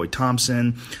Wonderboy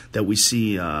Thompson, that we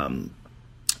see a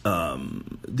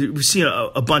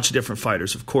bunch of different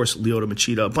fighters. Of course, Lyoto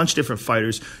Machida, a bunch of different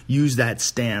fighters use that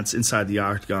stance inside the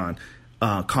octagon.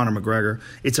 Conor McGregor,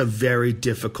 it's a very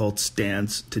difficult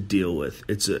stance to deal with.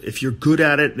 If you're good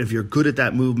at it, if you're good at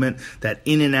that movement, that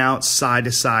in and out, side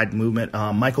to side movement.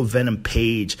 Michael Venom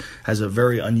Page has a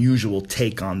very unusual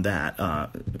take on that.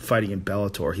 Fighting in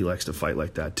Bellator, he likes to fight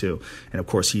like that too. And of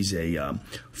course, he's a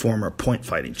former point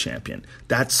fighting champion.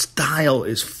 That style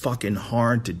is fucking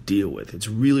hard to deal with. It's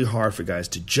really hard for guys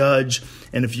to judge.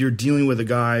 And if you're dealing with a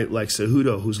guy like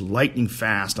Cejudo, who's lightning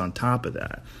fast on top of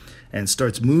that, and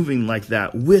starts moving like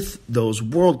that with those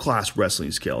world-class wrestling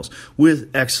skills,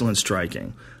 with excellent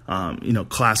striking,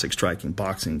 classic striking,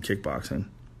 boxing, kickboxing.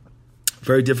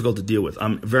 Very difficult to deal with.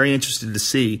 I'm very interested to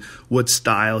see what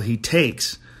style he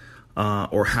takes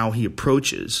or how he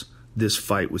approaches this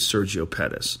fight with Sergio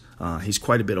Pettis. He's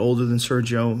quite a bit older than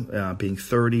Sergio, being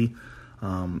 30.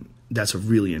 That's a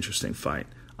really interesting fight.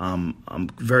 I'm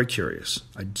very curious.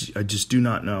 I just do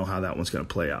not know how that one's going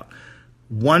to play out.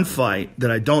 One fight that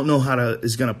I don't know how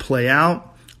is going to play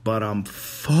out, but I'm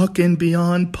fucking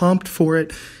beyond pumped for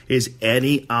it, is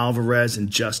Eddie Alvarez and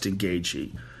Justin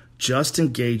Gaethje. Justin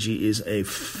Gaethje is a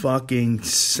fucking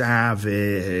savage,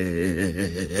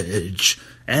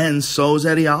 and so is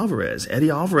Eddie Alvarez. Eddie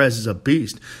Alvarez is a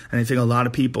beast, and I think a lot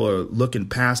of people are looking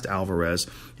past Alvarez.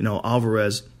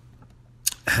 Alvarez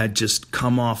had just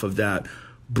come off of that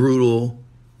brutal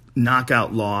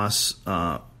knockout loss,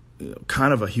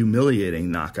 kind of a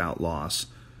humiliating knockout loss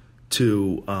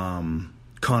to Conor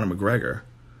McGregor.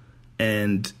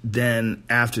 And then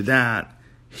after that,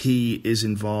 he is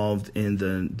involved in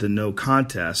the no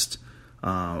contest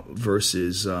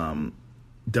versus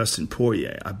Dustin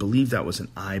Poirier. I believe that was an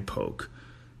eye poke.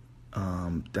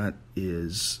 I'm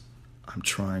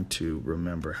trying to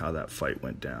remember how that fight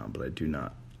went down, but I do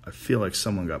not. I feel like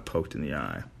someone got poked in the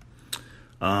eye.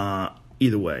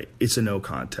 either way, it's a no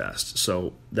contest.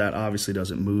 So that obviously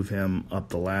doesn't move him up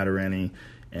the ladder any,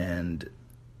 and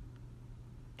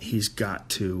he's got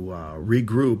to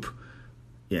regroup.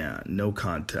 Yeah, no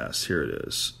contest. Here it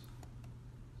is.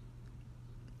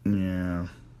 Yeah.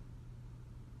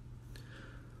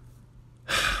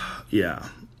 Yeah.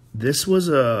 This was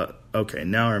okay,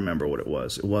 now I remember what it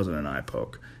was. It wasn't an eye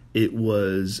poke. It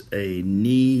was a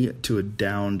knee to a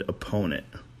downed opponent.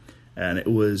 And it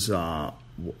was a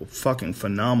fucking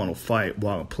phenomenal fight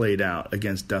while it played out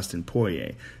against Dustin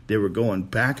Poirier. They were going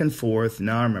back and forth.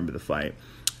 Now I remember the fight.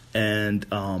 And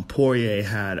Poirier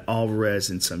had Alvarez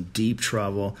in some deep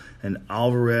trouble. And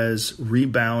Alvarez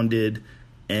rebounded.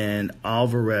 And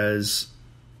Alvarez,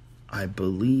 I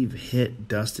believe, hit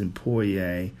Dustin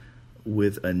Poirier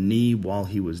with a knee while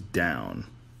he was down.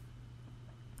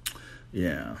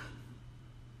 Yeah.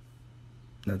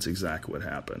 That's exactly what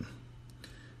happened.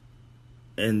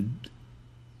 And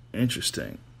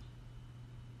interesting.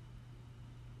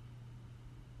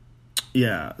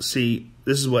 Yeah, see,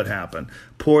 this is what happened.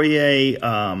 Poirier,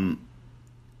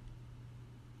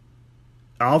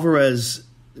 Alvarez,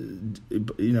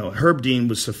 Herb Dean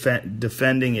was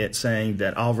defending it, saying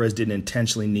that Alvarez didn't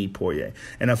intentionally knee Poirier.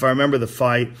 And if I remember the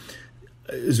fight,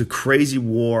 it was a crazy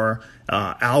war.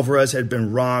 Alvarez had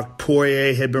been rocked.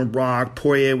 Poirier had been rocked.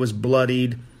 Poirier was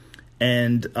bloodied.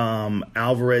 And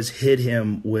Alvarez hit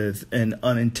him with an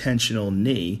unintentional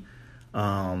knee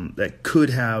that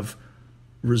could have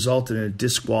resulted in a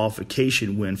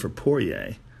disqualification win for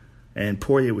Poirier. And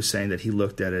Poirier was saying that he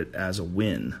looked at it as a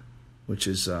win, which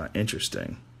is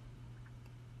interesting.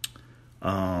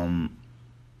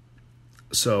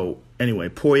 So anyway,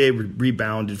 Poirier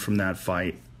rebounded from that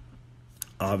fight,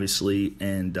 obviously,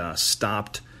 and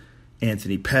stopped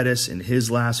Anthony Pettis in his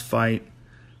last fight.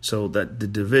 So that the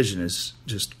division is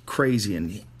just crazy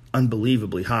and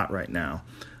unbelievably hot right now.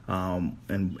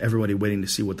 And everybody waiting to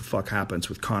see what the fuck happens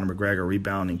with Conor McGregor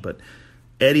rebounding. But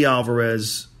Eddie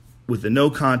Alvarez, with the no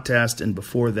contest, and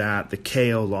before that, the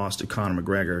KO loss to Conor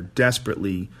McGregor,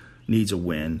 desperately needs a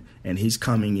win. And he's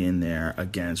coming in there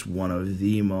against one of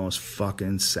the most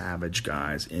fucking savage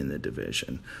guys in the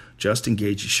division. Justin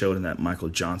Gaethje showed in that Michael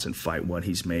Johnson fight what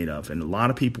he's made of, and a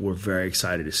lot of people were very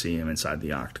excited to see him inside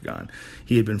the octagon.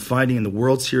 He had been fighting in the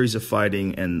World Series of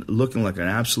Fighting and looking like an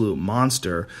absolute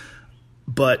monster,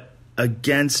 but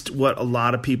against what a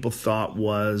lot of people thought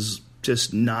was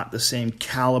just not the same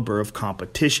caliber of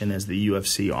competition as the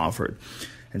UFC offered.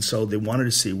 And so they wanted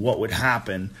to see what would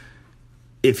happen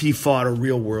if he fought a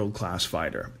real world-class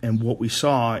fighter. And what we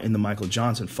saw in the Michael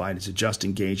Johnson fight is a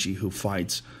Justin Gaethje who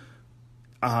fights,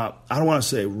 I don't want to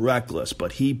say reckless,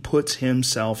 but he puts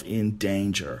himself in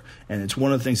danger. And it's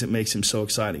one of the things that makes him so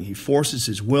exciting. He forces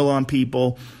his will on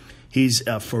people. He's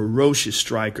a ferocious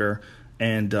striker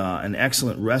and an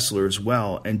excellent wrestler as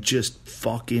well, and just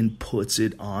fucking puts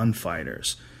it on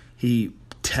fighters. He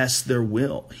tests their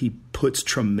will. He puts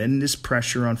tremendous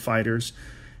pressure on fighters.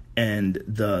 And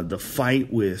the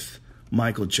fight with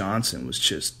Michael Johnson was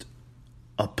just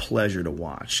a pleasure to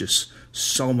watch. Just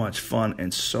so much fun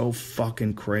and so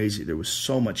fucking crazy. There was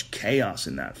so much chaos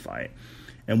in that fight.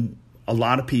 And a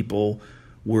lot of people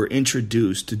were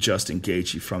introduced to Justin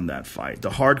Gaethje from that fight.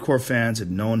 The hardcore fans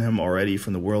had known him already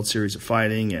from the World Series of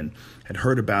Fighting and had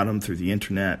heard about him through the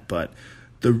internet. But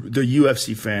the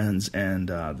UFC fans and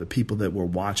the people that were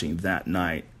watching that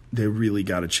night, they really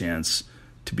got a chance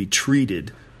to be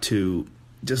treated to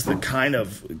just the kind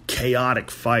of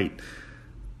chaotic fight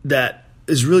that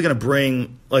is really going to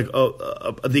bring like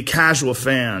the casual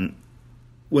fan,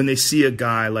 when they see a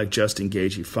guy like Justin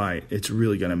Gaethje fight, it's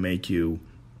really going to make you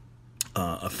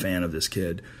a fan of this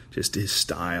kid. Just his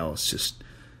style. It's just,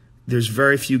 there's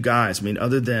very few guys. I mean,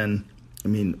 other than,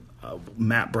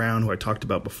 Matt Brown, who I talked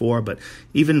about before, but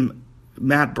even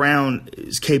Matt Brown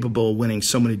is capable of winning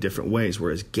so many different ways,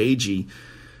 whereas Gaethje,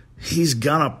 he's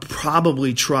gonna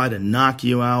probably try to knock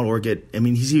you out or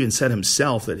he's even said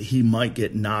himself that he might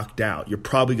get knocked out. You're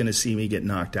probably going to see me get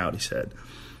knocked out, he said,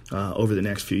 over the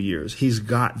next few years. He's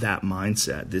got that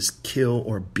mindset, this kill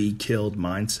or be killed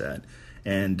mindset.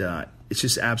 And it's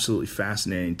just absolutely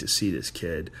fascinating to see this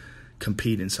kid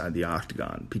compete inside the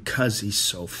octagon because he's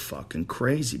so fucking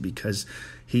crazy, because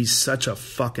he's such a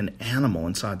fucking animal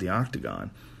inside the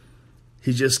octagon.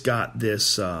 He just got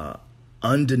this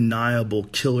undeniable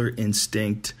killer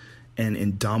instinct and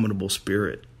indomitable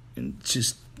spirit. And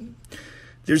just,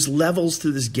 there's levels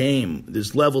to this game.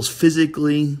 There's levels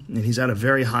physically, and he's at a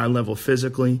very high level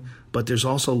physically, but there's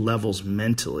also levels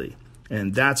mentally.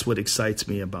 And that's what excites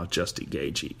me about Justin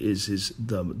Gaethje, is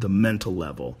the mental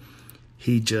level.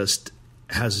 He just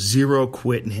has zero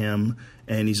quit in him,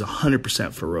 and he's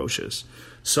 100% ferocious.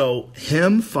 So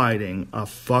him fighting a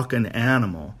fucking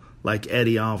animal like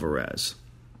Eddie Alvarez,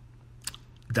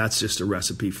 that's just a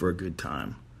recipe for a good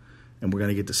time. And we're going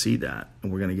to get to see that.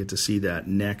 And we're going to get to see that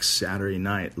next Saturday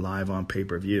night live on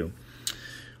pay-per-view.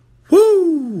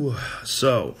 Woo!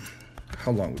 So,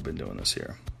 how long have we been doing this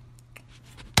here?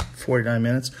 49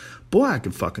 minutes? Boy, I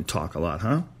can fucking talk a lot,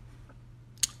 huh?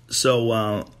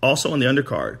 So, also on the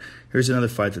undercard, here's another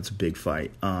fight that's a big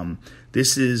fight.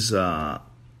 This is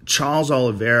Charles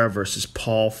Oliveira versus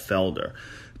Paul Felder.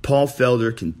 Paul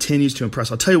Felder continues to impress.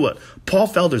 I'll tell you what, Paul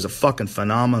Felder's a fucking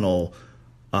phenomenal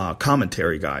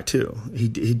commentary guy, too. He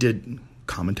did...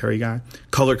 commentary guy?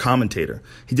 Color commentator.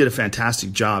 He did a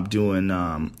fantastic job doing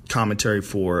commentary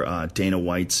for Dana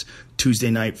White's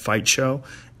Tuesday Night Fight Show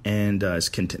and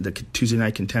the Tuesday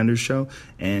Night Contenders show.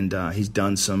 And he's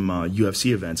done some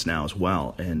UFC events now as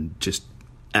well. And just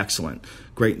excellent.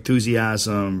 Great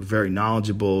enthusiasm, very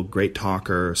knowledgeable, great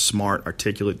talker, smart,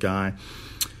 articulate guy.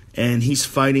 And he's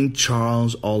fighting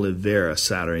Charles Oliveira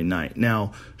Saturday night.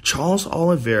 Now, Charles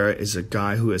Oliveira is a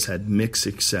guy who has had mixed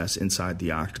success inside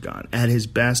the octagon. At his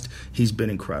best, he's been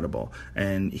incredible,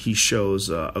 and he shows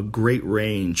a great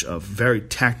range of very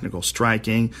technical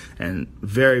striking and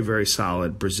very, very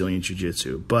solid Brazilian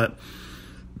jiu-jitsu. But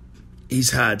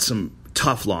he's had some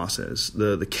tough losses.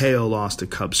 The KO loss to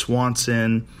Cub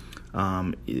Swanson.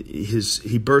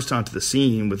 He burst onto the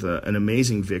scene with an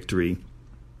amazing victory.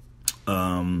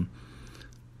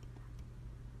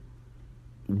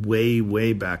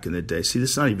 Way back in the day. See,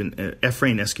 this is not even...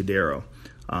 Efrain Escudero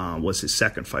was his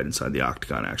second fight inside the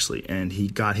octagon, actually, and he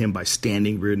got him by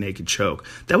standing rear naked choke.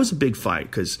 That was a big fight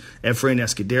because Efrain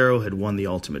Escudero had won the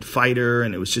Ultimate Fighter,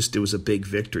 and it was a big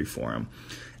victory for him.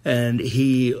 And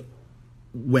he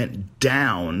went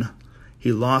down.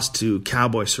 He lost to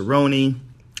Cowboy Cerrone.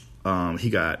 He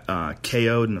got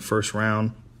KO'd in the first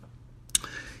round.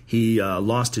 He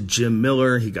lost to Jim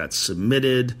Miller. He got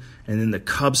submitted. And then the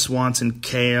Cub Swanson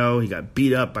KO. He got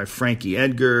beat up by Frankie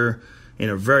Edgar in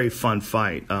a very fun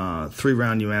fight.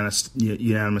 3-round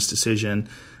unanimous decision.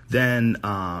 Then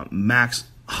Max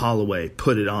Holloway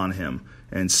put it on him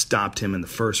and stopped him in the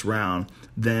first round.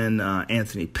 Then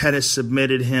Anthony Pettis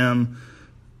submitted him.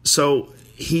 So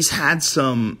he's had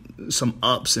some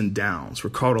ups and downs.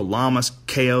 Ricardo Lamas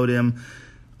KO'd him.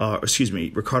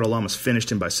 Ricardo Lamas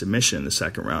finished him by submission in the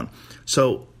second round.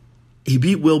 So he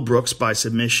beat Will Brooks by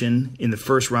submission in the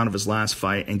first round of his last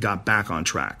fight and got back on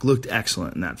track. Looked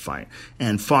excellent in that fight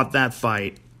and fought that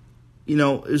fight. You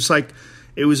know,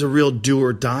 it was a real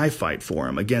do-or-die fight for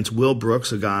him against Will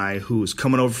Brooks, a guy who was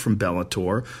coming over from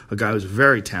Bellator, a guy who was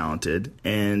very talented,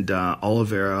 and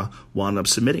Oliveira wound up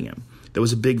submitting him. That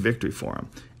was a big victory for him.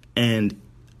 And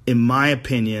in my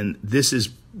opinion, this is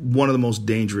one of the most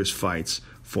dangerous fights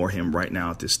for him right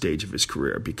now at this stage of his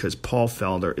career because Paul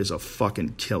Felder is a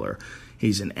fucking killer.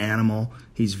 He's an animal.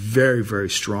 He's very, very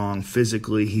strong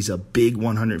physically. He's a big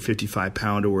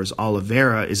 155-pounder, whereas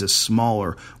Oliveira is a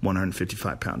smaller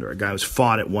 155-pounder, a guy who's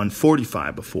fought at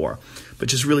 145 before, but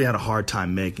just really had a hard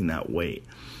time making that weight.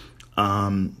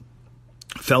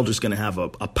 Felder's going to have a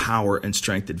power and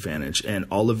strength advantage, and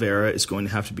Oliveira is going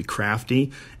to have to be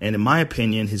crafty. And in my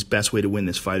opinion, his best way to win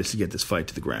this fight is to get this fight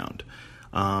to the ground.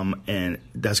 And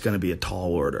that's going to be a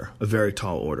tall order, a very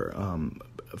tall order.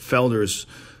 Felder's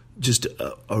just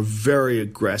a very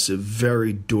aggressive,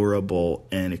 very durable,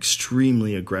 and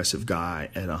extremely aggressive guy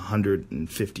at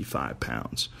 155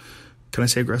 pounds. Can I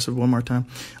say aggressive one more time?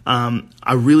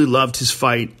 I really loved his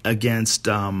fight against...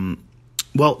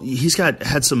 he's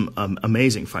had some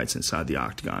amazing fights inside the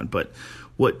octagon, but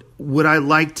what I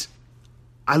liked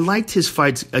his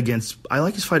fight against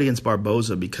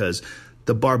Barboza because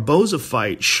the Barboza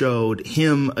fight showed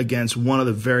him against one of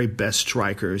the very best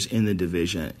strikers in the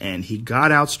division, and he got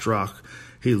outstruck.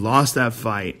 He lost that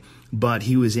fight, but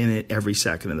he was in it every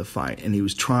second of the fight, and he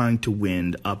was trying to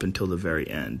win up until the very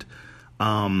end.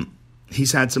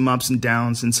 He's had some ups and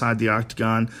downs inside the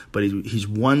octagon, but he's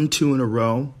won 2 in a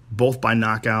row, both by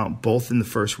knockout, both in the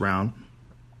first round.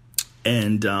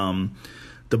 And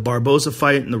the Barboza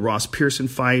fight and the Ross Pearson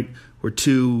fight were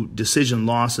 2 decision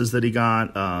losses that he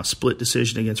got, split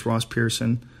decision against Ross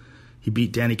Pearson. He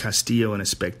beat Danny Castillo in a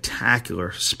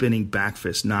spectacular spinning back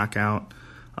fist knockout.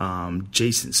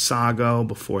 Jason Sago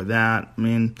before that.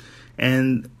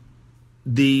 And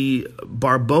the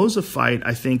Barboza fight,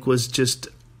 I think, was just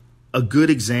a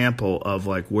good example of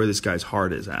where this guy's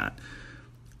heart is at.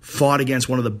 Fought against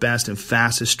one of the best and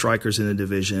fastest strikers in the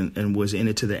division and was in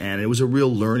it to the end. It was a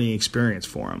real learning experience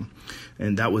for him.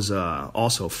 And that was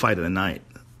also fight of the night.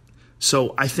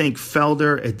 So I think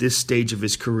Felder at this stage of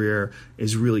his career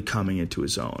is really coming into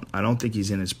his own. I don't think he's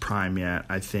in his prime yet.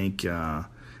 I think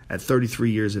at 33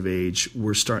 years of age,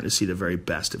 we're starting to see the very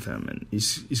best of him, and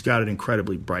he's got an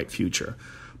incredibly bright future.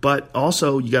 But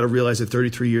also, you got to realize at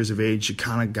 33 years of age, you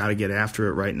kind of got to get after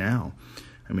it right now.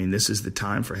 I mean, this is the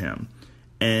time for him.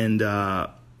 And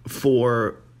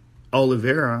for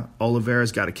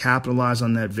Oliveira's got to capitalize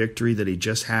on that victory that he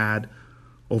just had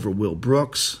over Will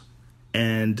Brooks.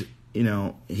 And, you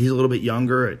know, he's a little bit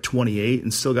younger at 28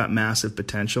 and still got massive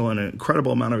potential and an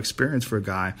incredible amount of experience for a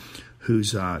guy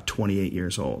who's 28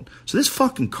 years old. So this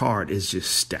fucking card is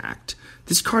just stacked.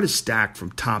 This card is stacked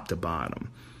from top to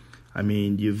bottom. I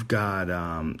mean, you've got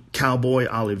Cowboy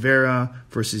Oliveira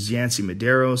versus Yancy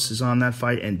Medeiros is on that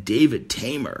fight, and David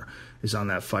Tamer is on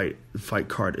that fight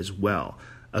card as well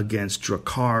against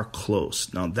Drakkar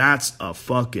Klose. Now, that's a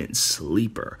fucking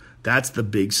sleeper. That's the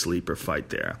big sleeper fight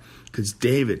there, because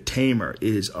David Tamer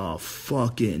is a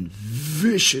fucking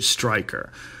vicious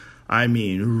striker. I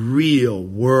mean, real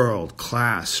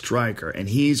world-class striker, and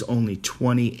he's only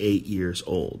 28 years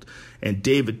old. And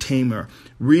David Tamer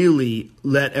really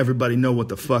let everybody know what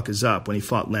the fuck is up when he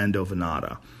fought Lando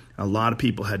Venata. A lot of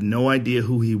people had no idea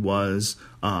who he was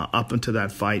up until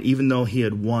that fight, even though he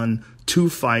had won 2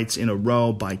 fights in a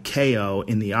row by KO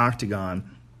in the octagon.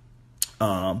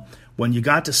 When you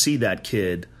got to see that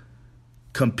kid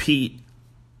compete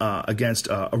against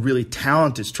a really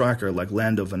talented striker like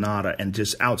Lando Venata and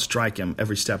just outstrike him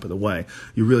every step of the way,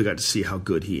 you really got to see how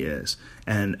good he is.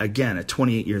 And again, at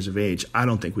 28 years of age, I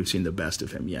don't think we've seen the best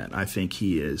of him yet. I think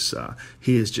he has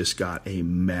just got a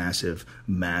massive,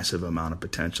 massive amount of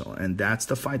potential. And that's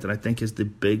the fight that I think is the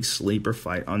big sleeper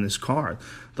fight on this card.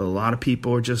 That a lot of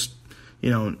people are just, you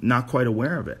know, not quite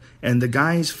aware of it. And the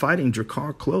guy he's fighting,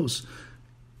 Drakkar Klose,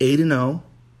 8-0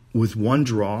 with 1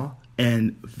 draw,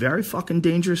 and very fucking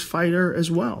dangerous fighter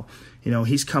as well. You know,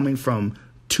 he's coming from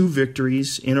 2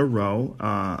 victories in a row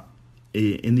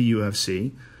in the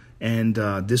UFC, and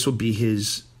this will be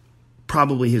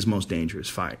probably his most dangerous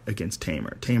fight against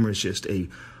Tamer. Tamer is just a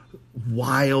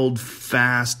wild,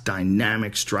 fast,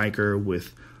 dynamic striker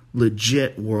with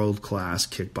legit world-class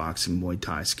kickboxing Muay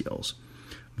Thai skills.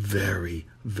 Very,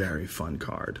 very fun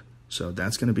card. So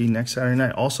that's going to be next Saturday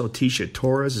night. Also, Tisha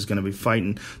Torres is going to be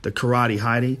fighting the Karate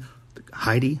Hottie,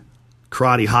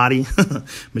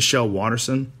 Michelle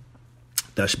Waterson.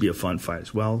 That should be a fun fight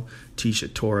as well.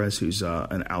 Tisha Torres, who's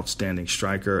an outstanding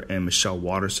striker, and Michelle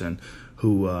Waterson,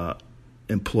 who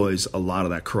employs a lot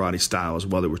of that karate style as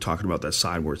well that we're talking about, that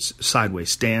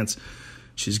sideways stance.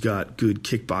 She's got good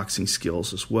kickboxing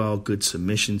skills as well, good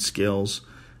submission skills.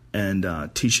 And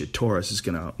Tisha Torres is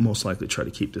going to most likely try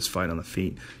to keep this fight on the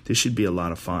feet. This should be a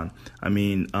lot of fun. I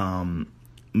mean,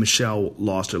 Michelle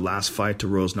lost her last fight to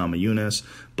Rose Namajunas,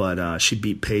 but she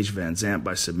beat Paige Van Zandt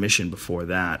by submission before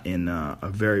that in a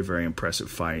very, very impressive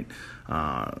fight.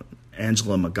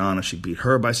 Angela Magana, she beat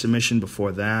her by submission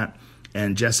before that.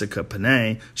 And Jessica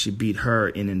Panay, she beat her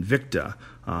in Invicta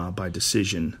by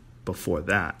decision before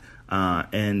that.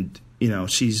 And, you know,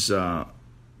 she's got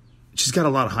a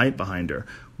lot of hype behind her.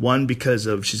 One, because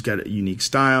she's got a unique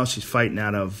style. She's fighting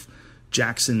out of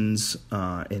Jackson's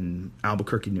in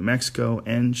Albuquerque, New Mexico,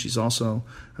 and she's also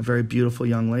a very beautiful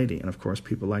young lady. And, of course,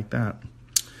 people like that.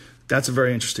 That's a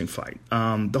very interesting fight.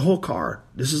 The whole card,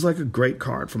 this is like a great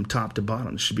card from top to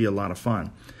bottom. It should be a lot of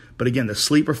fun. But, again, the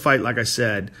sleeper fight, like I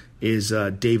said, is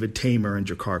David Tamer and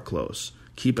Drakkar Klose.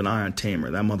 Keep an eye on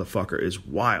Tamer. That motherfucker is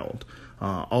wild.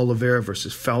 Oliveira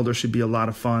versus Felder should be a lot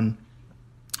of fun.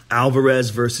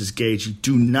 Alvarez versus Gage.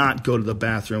 Do not go to the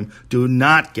bathroom. Do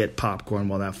not get popcorn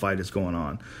while that fight is going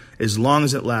on. As long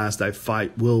as it lasts, that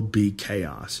fight will be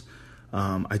chaos.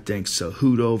 I think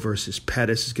Cejudo versus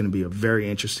Pettis is going to be a very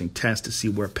interesting test to see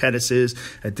where Pettis is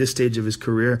at this stage of his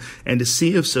career, and to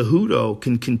see if Cejudo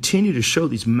can continue to show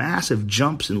these massive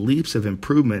jumps and leaps of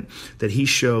improvement that he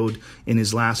showed in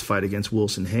his last fight against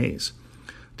Wilson Hayes.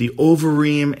 The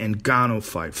Overeem and Ngannou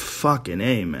fight, fucking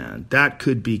A, man. That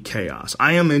could be chaos.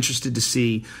 I am interested to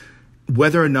see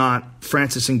whether or not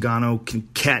Francis Ngannou can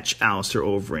catch Alistair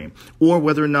Overeem, or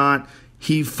whether or not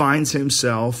he finds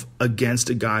himself against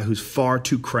a guy who's far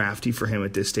too crafty for him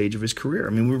at this stage of his career.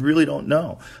 I mean, we really don't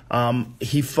know.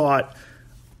 He fought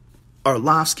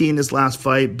Arlovsky in his last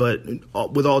fight, but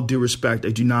with all due respect, I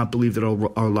do not believe that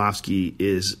Arlovsky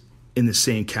is in the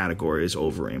same category as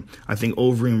Overeem. I think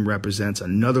Overeem represents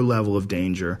another level of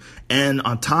danger. And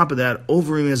on top of that,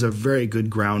 Overeem has a very good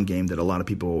ground game that a lot of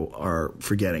people are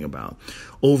forgetting about.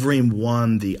 Overeem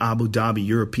won the Abu Dhabi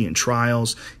European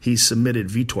Trials. He submitted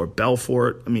Vitor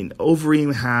Belfort. I mean,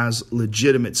 Overeem has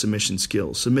legitimate submission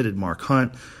skills. Submitted Mark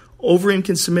Hunt. Overeem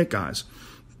can submit guys.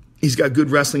 He's got good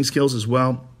wrestling skills as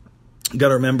well. You got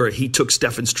to remember, he took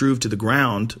Stefan Struve to the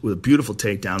ground with a beautiful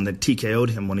takedown that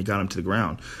TKO'd him when he got him to the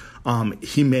ground.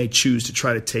 He may choose to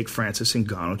try to take Francis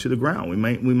Ngannou to the ground.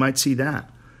 We might see that.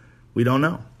 We don't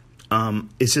know.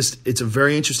 It's a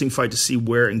very interesting fight to see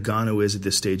where Ngannou is at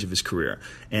this stage of his career,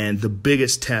 and the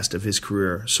biggest test of his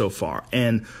career so far,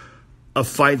 and a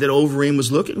fight that Overeem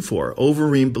was looking for.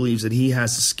 Overeem believes that he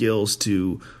has the skills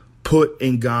to put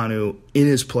Ngannou in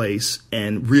his place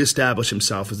and reestablish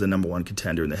himself as the number one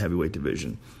contender in the heavyweight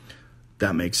division.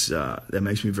 That makes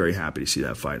me very happy to see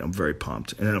that fight. I'm very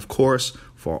pumped. And then, of course,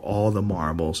 for all the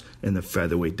marbles in the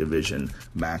featherweight division,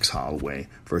 Max Holloway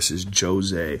versus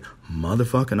Jose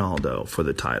motherfucking Aldo for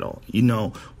the title. You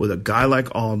know, with a guy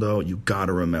like Aldo, you got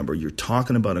to remember, you're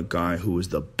talking about a guy who was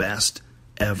the best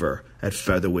ever at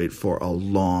featherweight for a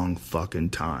long fucking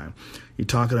time. You're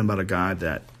talking about a guy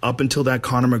that, up until that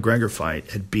Conor McGregor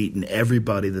fight, had beaten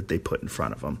everybody that they put in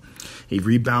front of him. He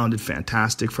rebounded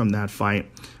fantastic from that fight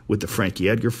with the Frankie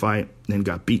Edgar fight, then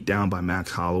got beat down by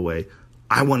Max Holloway.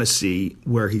 I want to see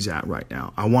where he's at right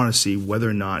now. I want to see whether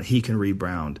or not he can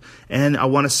rebound. And I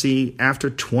want to see, after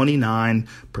 29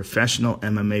 professional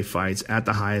MMA fights at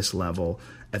the highest level,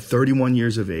 at 31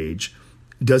 years of age,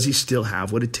 does he still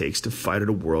have what it takes to fight at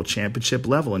a world championship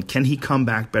level? And can he come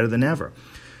back better than ever?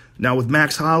 Now, with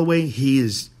Max Holloway,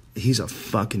 he's a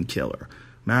fucking killer.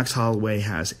 Max Holloway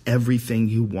has everything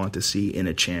you want to see in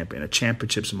a champion, a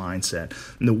championship's mindset.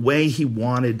 And the way he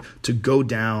wanted to go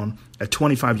down at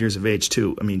 25 years of age,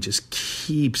 too, I mean, just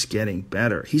keeps getting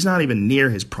better. He's not even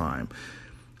near his prime.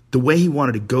 The way he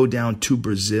wanted to go down to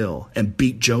Brazil and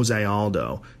beat Jose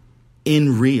Aldo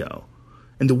in Rio,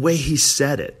 and the way he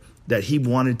said it, that he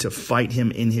wanted to fight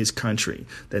him in his country,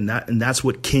 and that's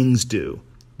what kings do.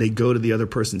 They go to the other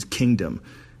person's kingdom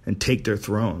and take their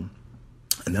throne.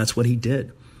 And that's what he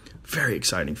did. Very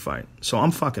exciting fight. So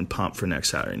I'm fucking pumped for next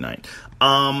Saturday night.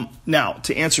 Now,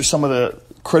 to answer some of the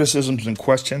criticisms and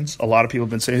questions, a lot of people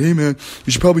have been saying, hey, man,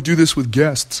 you should probably do this with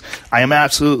guests. I am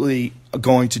absolutely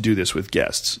going to do this with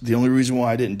guests. The only reason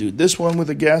why I didn't do this one with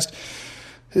a guest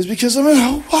is because I'm in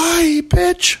Hawaii,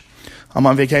 bitch. I'm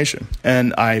on vacation,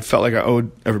 and I felt like I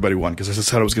owed everybody one because I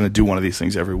said I was going to do one of these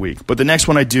things every week. But the next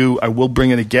one I do, I will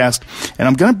bring in a guest, and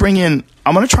I'm going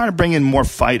to try to bring in more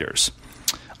fighters.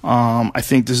 I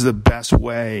think this is the best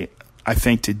way,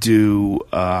 to do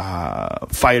a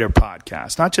fighter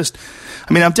podcast. Not just,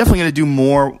 I'm definitely going to do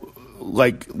more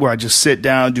like where I just sit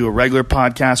down, do a regular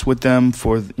podcast with them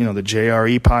for, the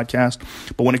JRE podcast.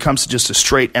 But when it comes to just a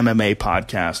straight MMA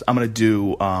podcast, I'm going to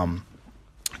do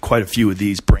quite a few of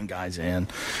these, bring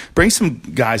some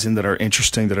guys in that are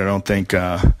interesting that I don't think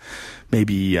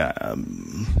maybe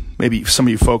some of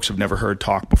you folks have never heard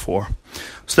talk before.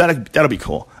 So that'll be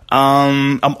cool.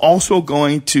 I'm also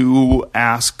going to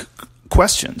ask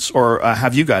questions, or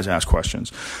have you guys ask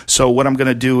questions. So what I'm going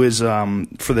to do is,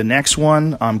 for the next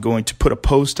one, I'm going to put a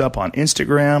post up on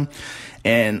Instagram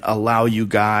and allow you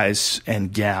guys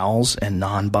and gals and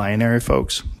non-binary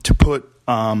folks to put,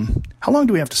 how long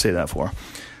do we have to say that for?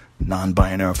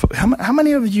 Non-binary. How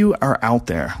many of you are out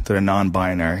there that are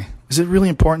non-binary? Is it really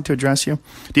important to address you?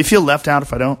 Do you feel left out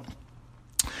if I don't?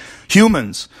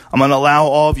 Humans. I'm going to allow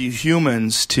all of you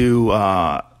humans to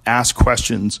ask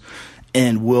questions,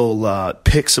 and we'll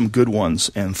pick some good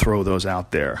ones and throw those out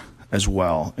there as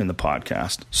well in the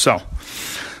podcast. So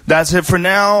that's it for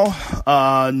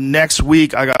now. Next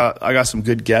week, I got some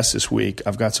good guests this week.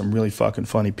 I've got some really fucking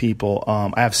funny people.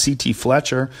 I have CT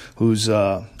Fletcher, who's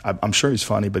I'm sure he's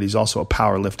funny, but he's also a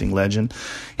powerlifting legend.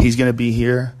 He's going to be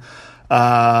here.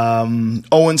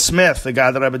 Owen Smith, the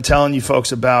guy that I've been telling you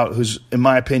folks about, who's, in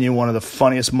my opinion, one of the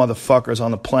funniest motherfuckers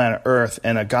on the planet Earth,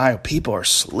 and a guy people are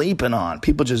sleeping on.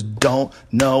 People just don't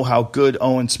know how good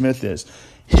Owen Smith is.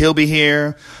 He'll be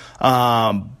here.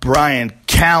 Brian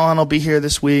Callen will be here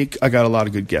this week. I got a lot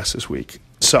of good guests this week.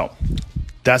 So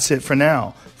that's it for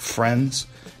now, friends.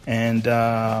 And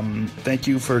thank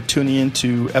you for tuning in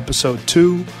to episode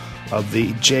 2 of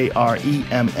the JRE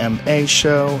MMA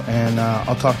show. And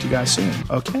I'll talk to you guys soon.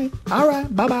 Okay? All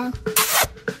right. Bye-bye.